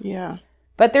now. Yeah.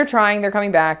 But they're trying. They're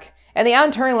coming back. And the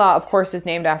Alan Turing Law, of course, is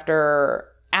named after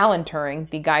Alan Turing,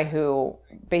 the guy who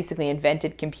basically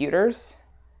invented computers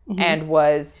and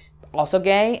was also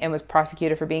gay and was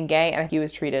prosecuted for being gay, and he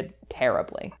was treated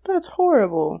terribly. That's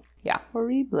horrible. Yeah.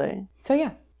 Horrible. So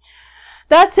yeah.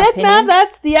 That's it, man.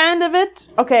 That's the end of it.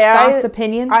 Okay.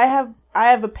 Opinions? I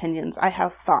have opinions. I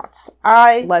have thoughts.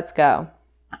 Let's go.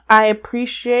 I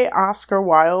appreciate Oscar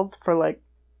Wilde for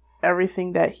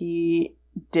everything that he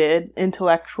did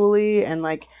intellectually and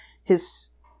his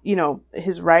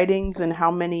his writings and how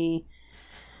many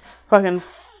fucking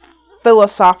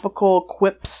philosophical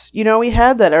quips, he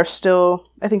had that are still,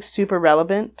 I think, super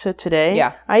relevant to today.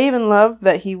 Yeah. I even love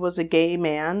that he was a gay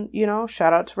man,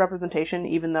 shout out to representation,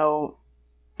 even though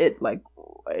it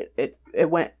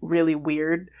went really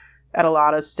weird at a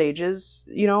lot of stages,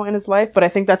 in his life. But I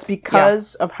think that's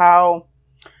because of how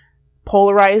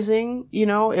polarizing,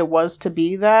 it was to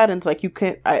be that. And it's you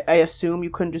can't, I assume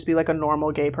you couldn't just be a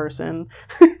normal gay person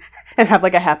and have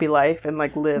a happy life and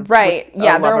live. Right.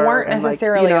 Yeah. There weren't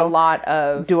necessarily a lot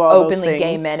of openly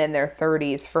gay men in their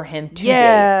 30s for him to date.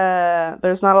 Yeah.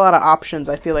 There's not a lot of options,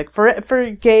 I feel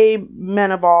for gay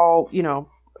men of all,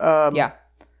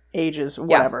 ages,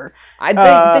 whatever.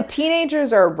 Yeah. The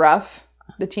teenagers are rough.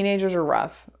 The teenagers are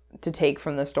rough to take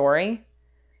from the story.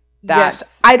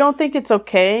 Yes, I don't think it's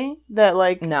okay that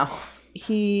no,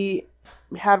 he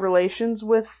had relations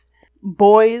with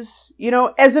boys,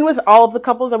 as in with all of the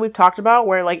couples that we've talked about,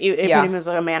 where it was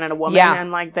a man and a woman,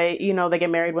 and they they get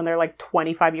married when they're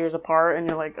 25 years apart, and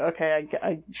you're okay,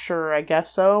 I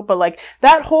guess so, but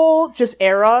that whole just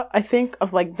era, I think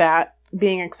of that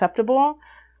being acceptable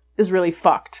is really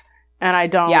fucked, and I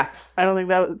don't think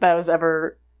that was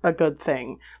ever a good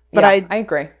thing, but I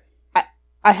agree.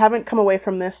 I haven't come away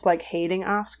from this hating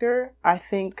Oscar. I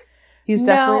think he's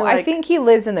definitely I think he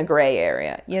lives in the gray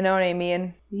area. You know what I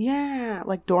mean? Yeah,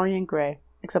 like Dorian Gray.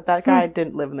 Except that guy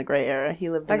didn't live in the gray area. He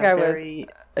lived in a very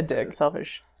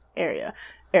selfish area.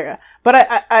 But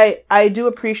I do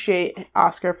appreciate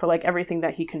Oscar for like everything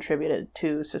that he contributed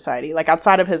to society, like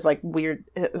outside of his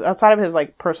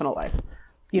like personal life.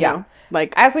 You know,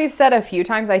 like as we've said a few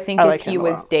times, I think if he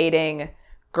was dating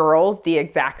girls the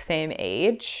exact same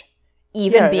age,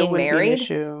 even being married,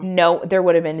 no, there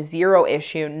would have been zero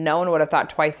issue. No one would have thought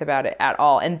twice about it at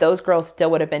all, and those girls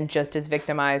still would have been just as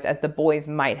victimized as the boys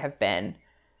might have been.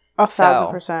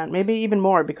 1,000%, maybe even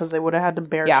more, because they would have had to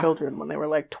bear children when they were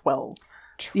like 12.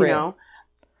 True. You know,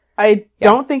 I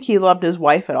don't think he loved his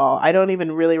wife at all. I don't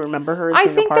even really remember her as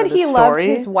being a part of the story. I think that he loved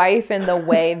his wife in the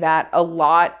way that a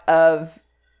lot of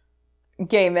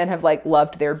gay men have like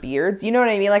loved their beards. You know what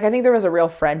I mean? Like, I think there was a real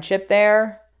friendship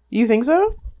there. You think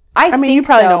so? I mean, you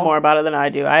probably know more about it than I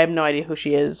do. I have no idea who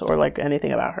she is or like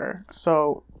anything about her.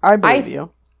 So I believe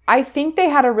you. I think they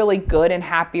had a really good and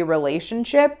happy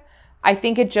relationship. I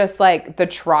think it just like the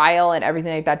trial and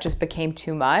everything like that just became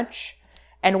too much.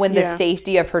 And when the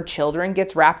safety of her children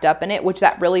gets wrapped up in it, which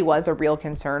that really was a real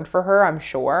concern for her, I'm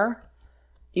sure.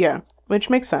 Yeah, which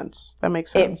makes sense. That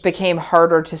makes sense. It became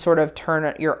harder to sort of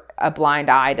turn a blind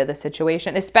eye to the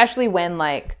situation, especially when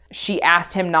like she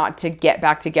asked him not to get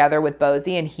back together with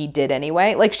Bosie and he did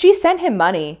anyway. Like she sent him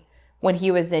money when he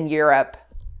was in Europe.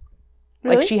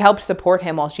 Really? Like she helped support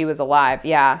him while she was alive.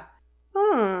 Yeah.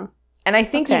 Hmm. And I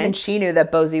think even she knew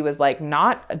that Bosie was like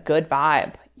not a good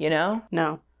vibe, you know?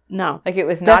 No. Like it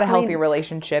was not a healthy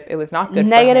relationship. It was not good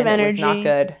negative for him. Energy. It was not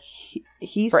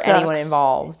good for anyone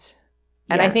involved.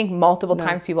 And I think multiple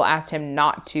times people asked him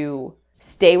not to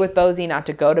stay with Bosie, not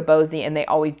to go to Bosie, and they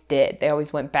always did. They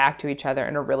always went back to each other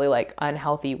in a really like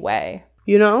unhealthy way.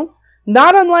 You know?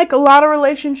 Not unlike a lot of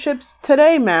relationships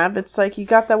today, Mav. It's like you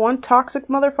got that one toxic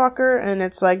motherfucker, and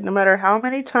it's like no matter how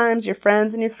many times your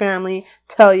friends and your family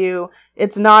tell you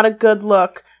it's not a good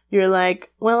look, you're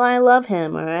like, well, I love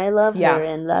him or I love her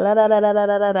and la la la la la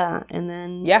la la la. And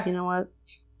then, you know what?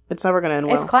 It's never going to end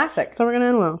well. It's classic. It's never going to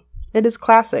end well. It is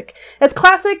classic. It's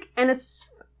classic, and it's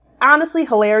honestly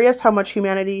hilarious how much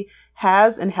humanity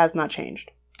has and has not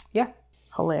changed. Yeah.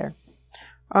 Hilarious.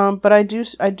 But I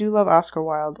do love Oscar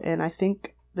Wilde, and I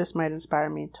think this might inspire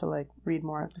me to like read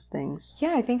more of his things.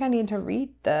 Yeah, I think I need to read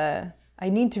the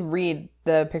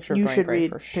Picture of Dorian Gray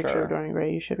for sure. Picture of Dorian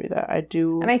Gray. You should read that. I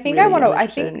do. And I think really I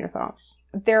think in your thoughts.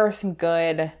 There are some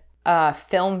good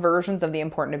film versions of the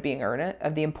importance of being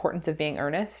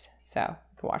earnest. So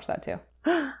you can watch that too.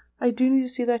 I do need to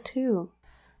see that too.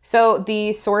 So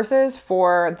the sources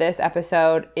for this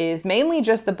episode is mainly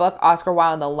just the book Oscar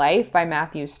Wilde and the Life by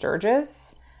Matthew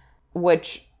Sturgis,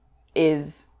 which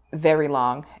is very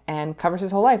long and covers his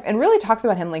whole life and really talks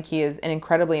about him like he is an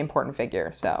incredibly important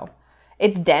figure. So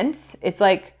it's dense. It's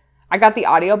like, I got the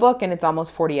audiobook and it's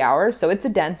almost 40 hours. So it's a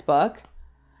dense book.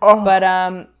 Oh. But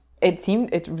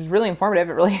it was really informative.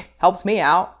 It really helped me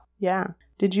out. Yeah.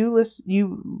 Did you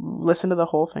listen to the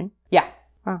whole thing? Yeah.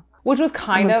 Oh. Which was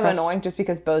kind of annoying just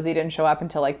because Bosie didn't show up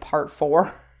until like part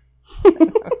 4. I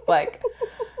was like,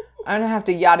 I'm going to have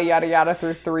to yada, yada, yada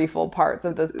through 3 full parts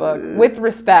of this book. With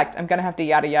respect, I'm going to have to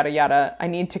yada, yada, yada. I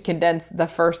need to condense the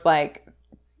first like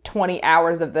 20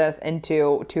 hours of this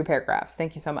into 2 paragraphs.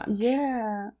 Thank you so much.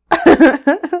 Yeah.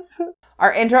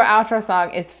 Our intro-outro song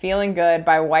is Feeling Good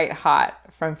by White Hot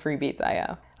from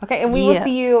Freebeats.io. Okay, and we will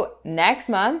see you next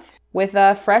month with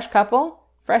a fresh couple,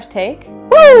 fresh take.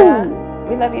 Woo!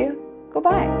 We love you.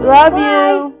 Goodbye. Love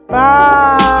you. Bye.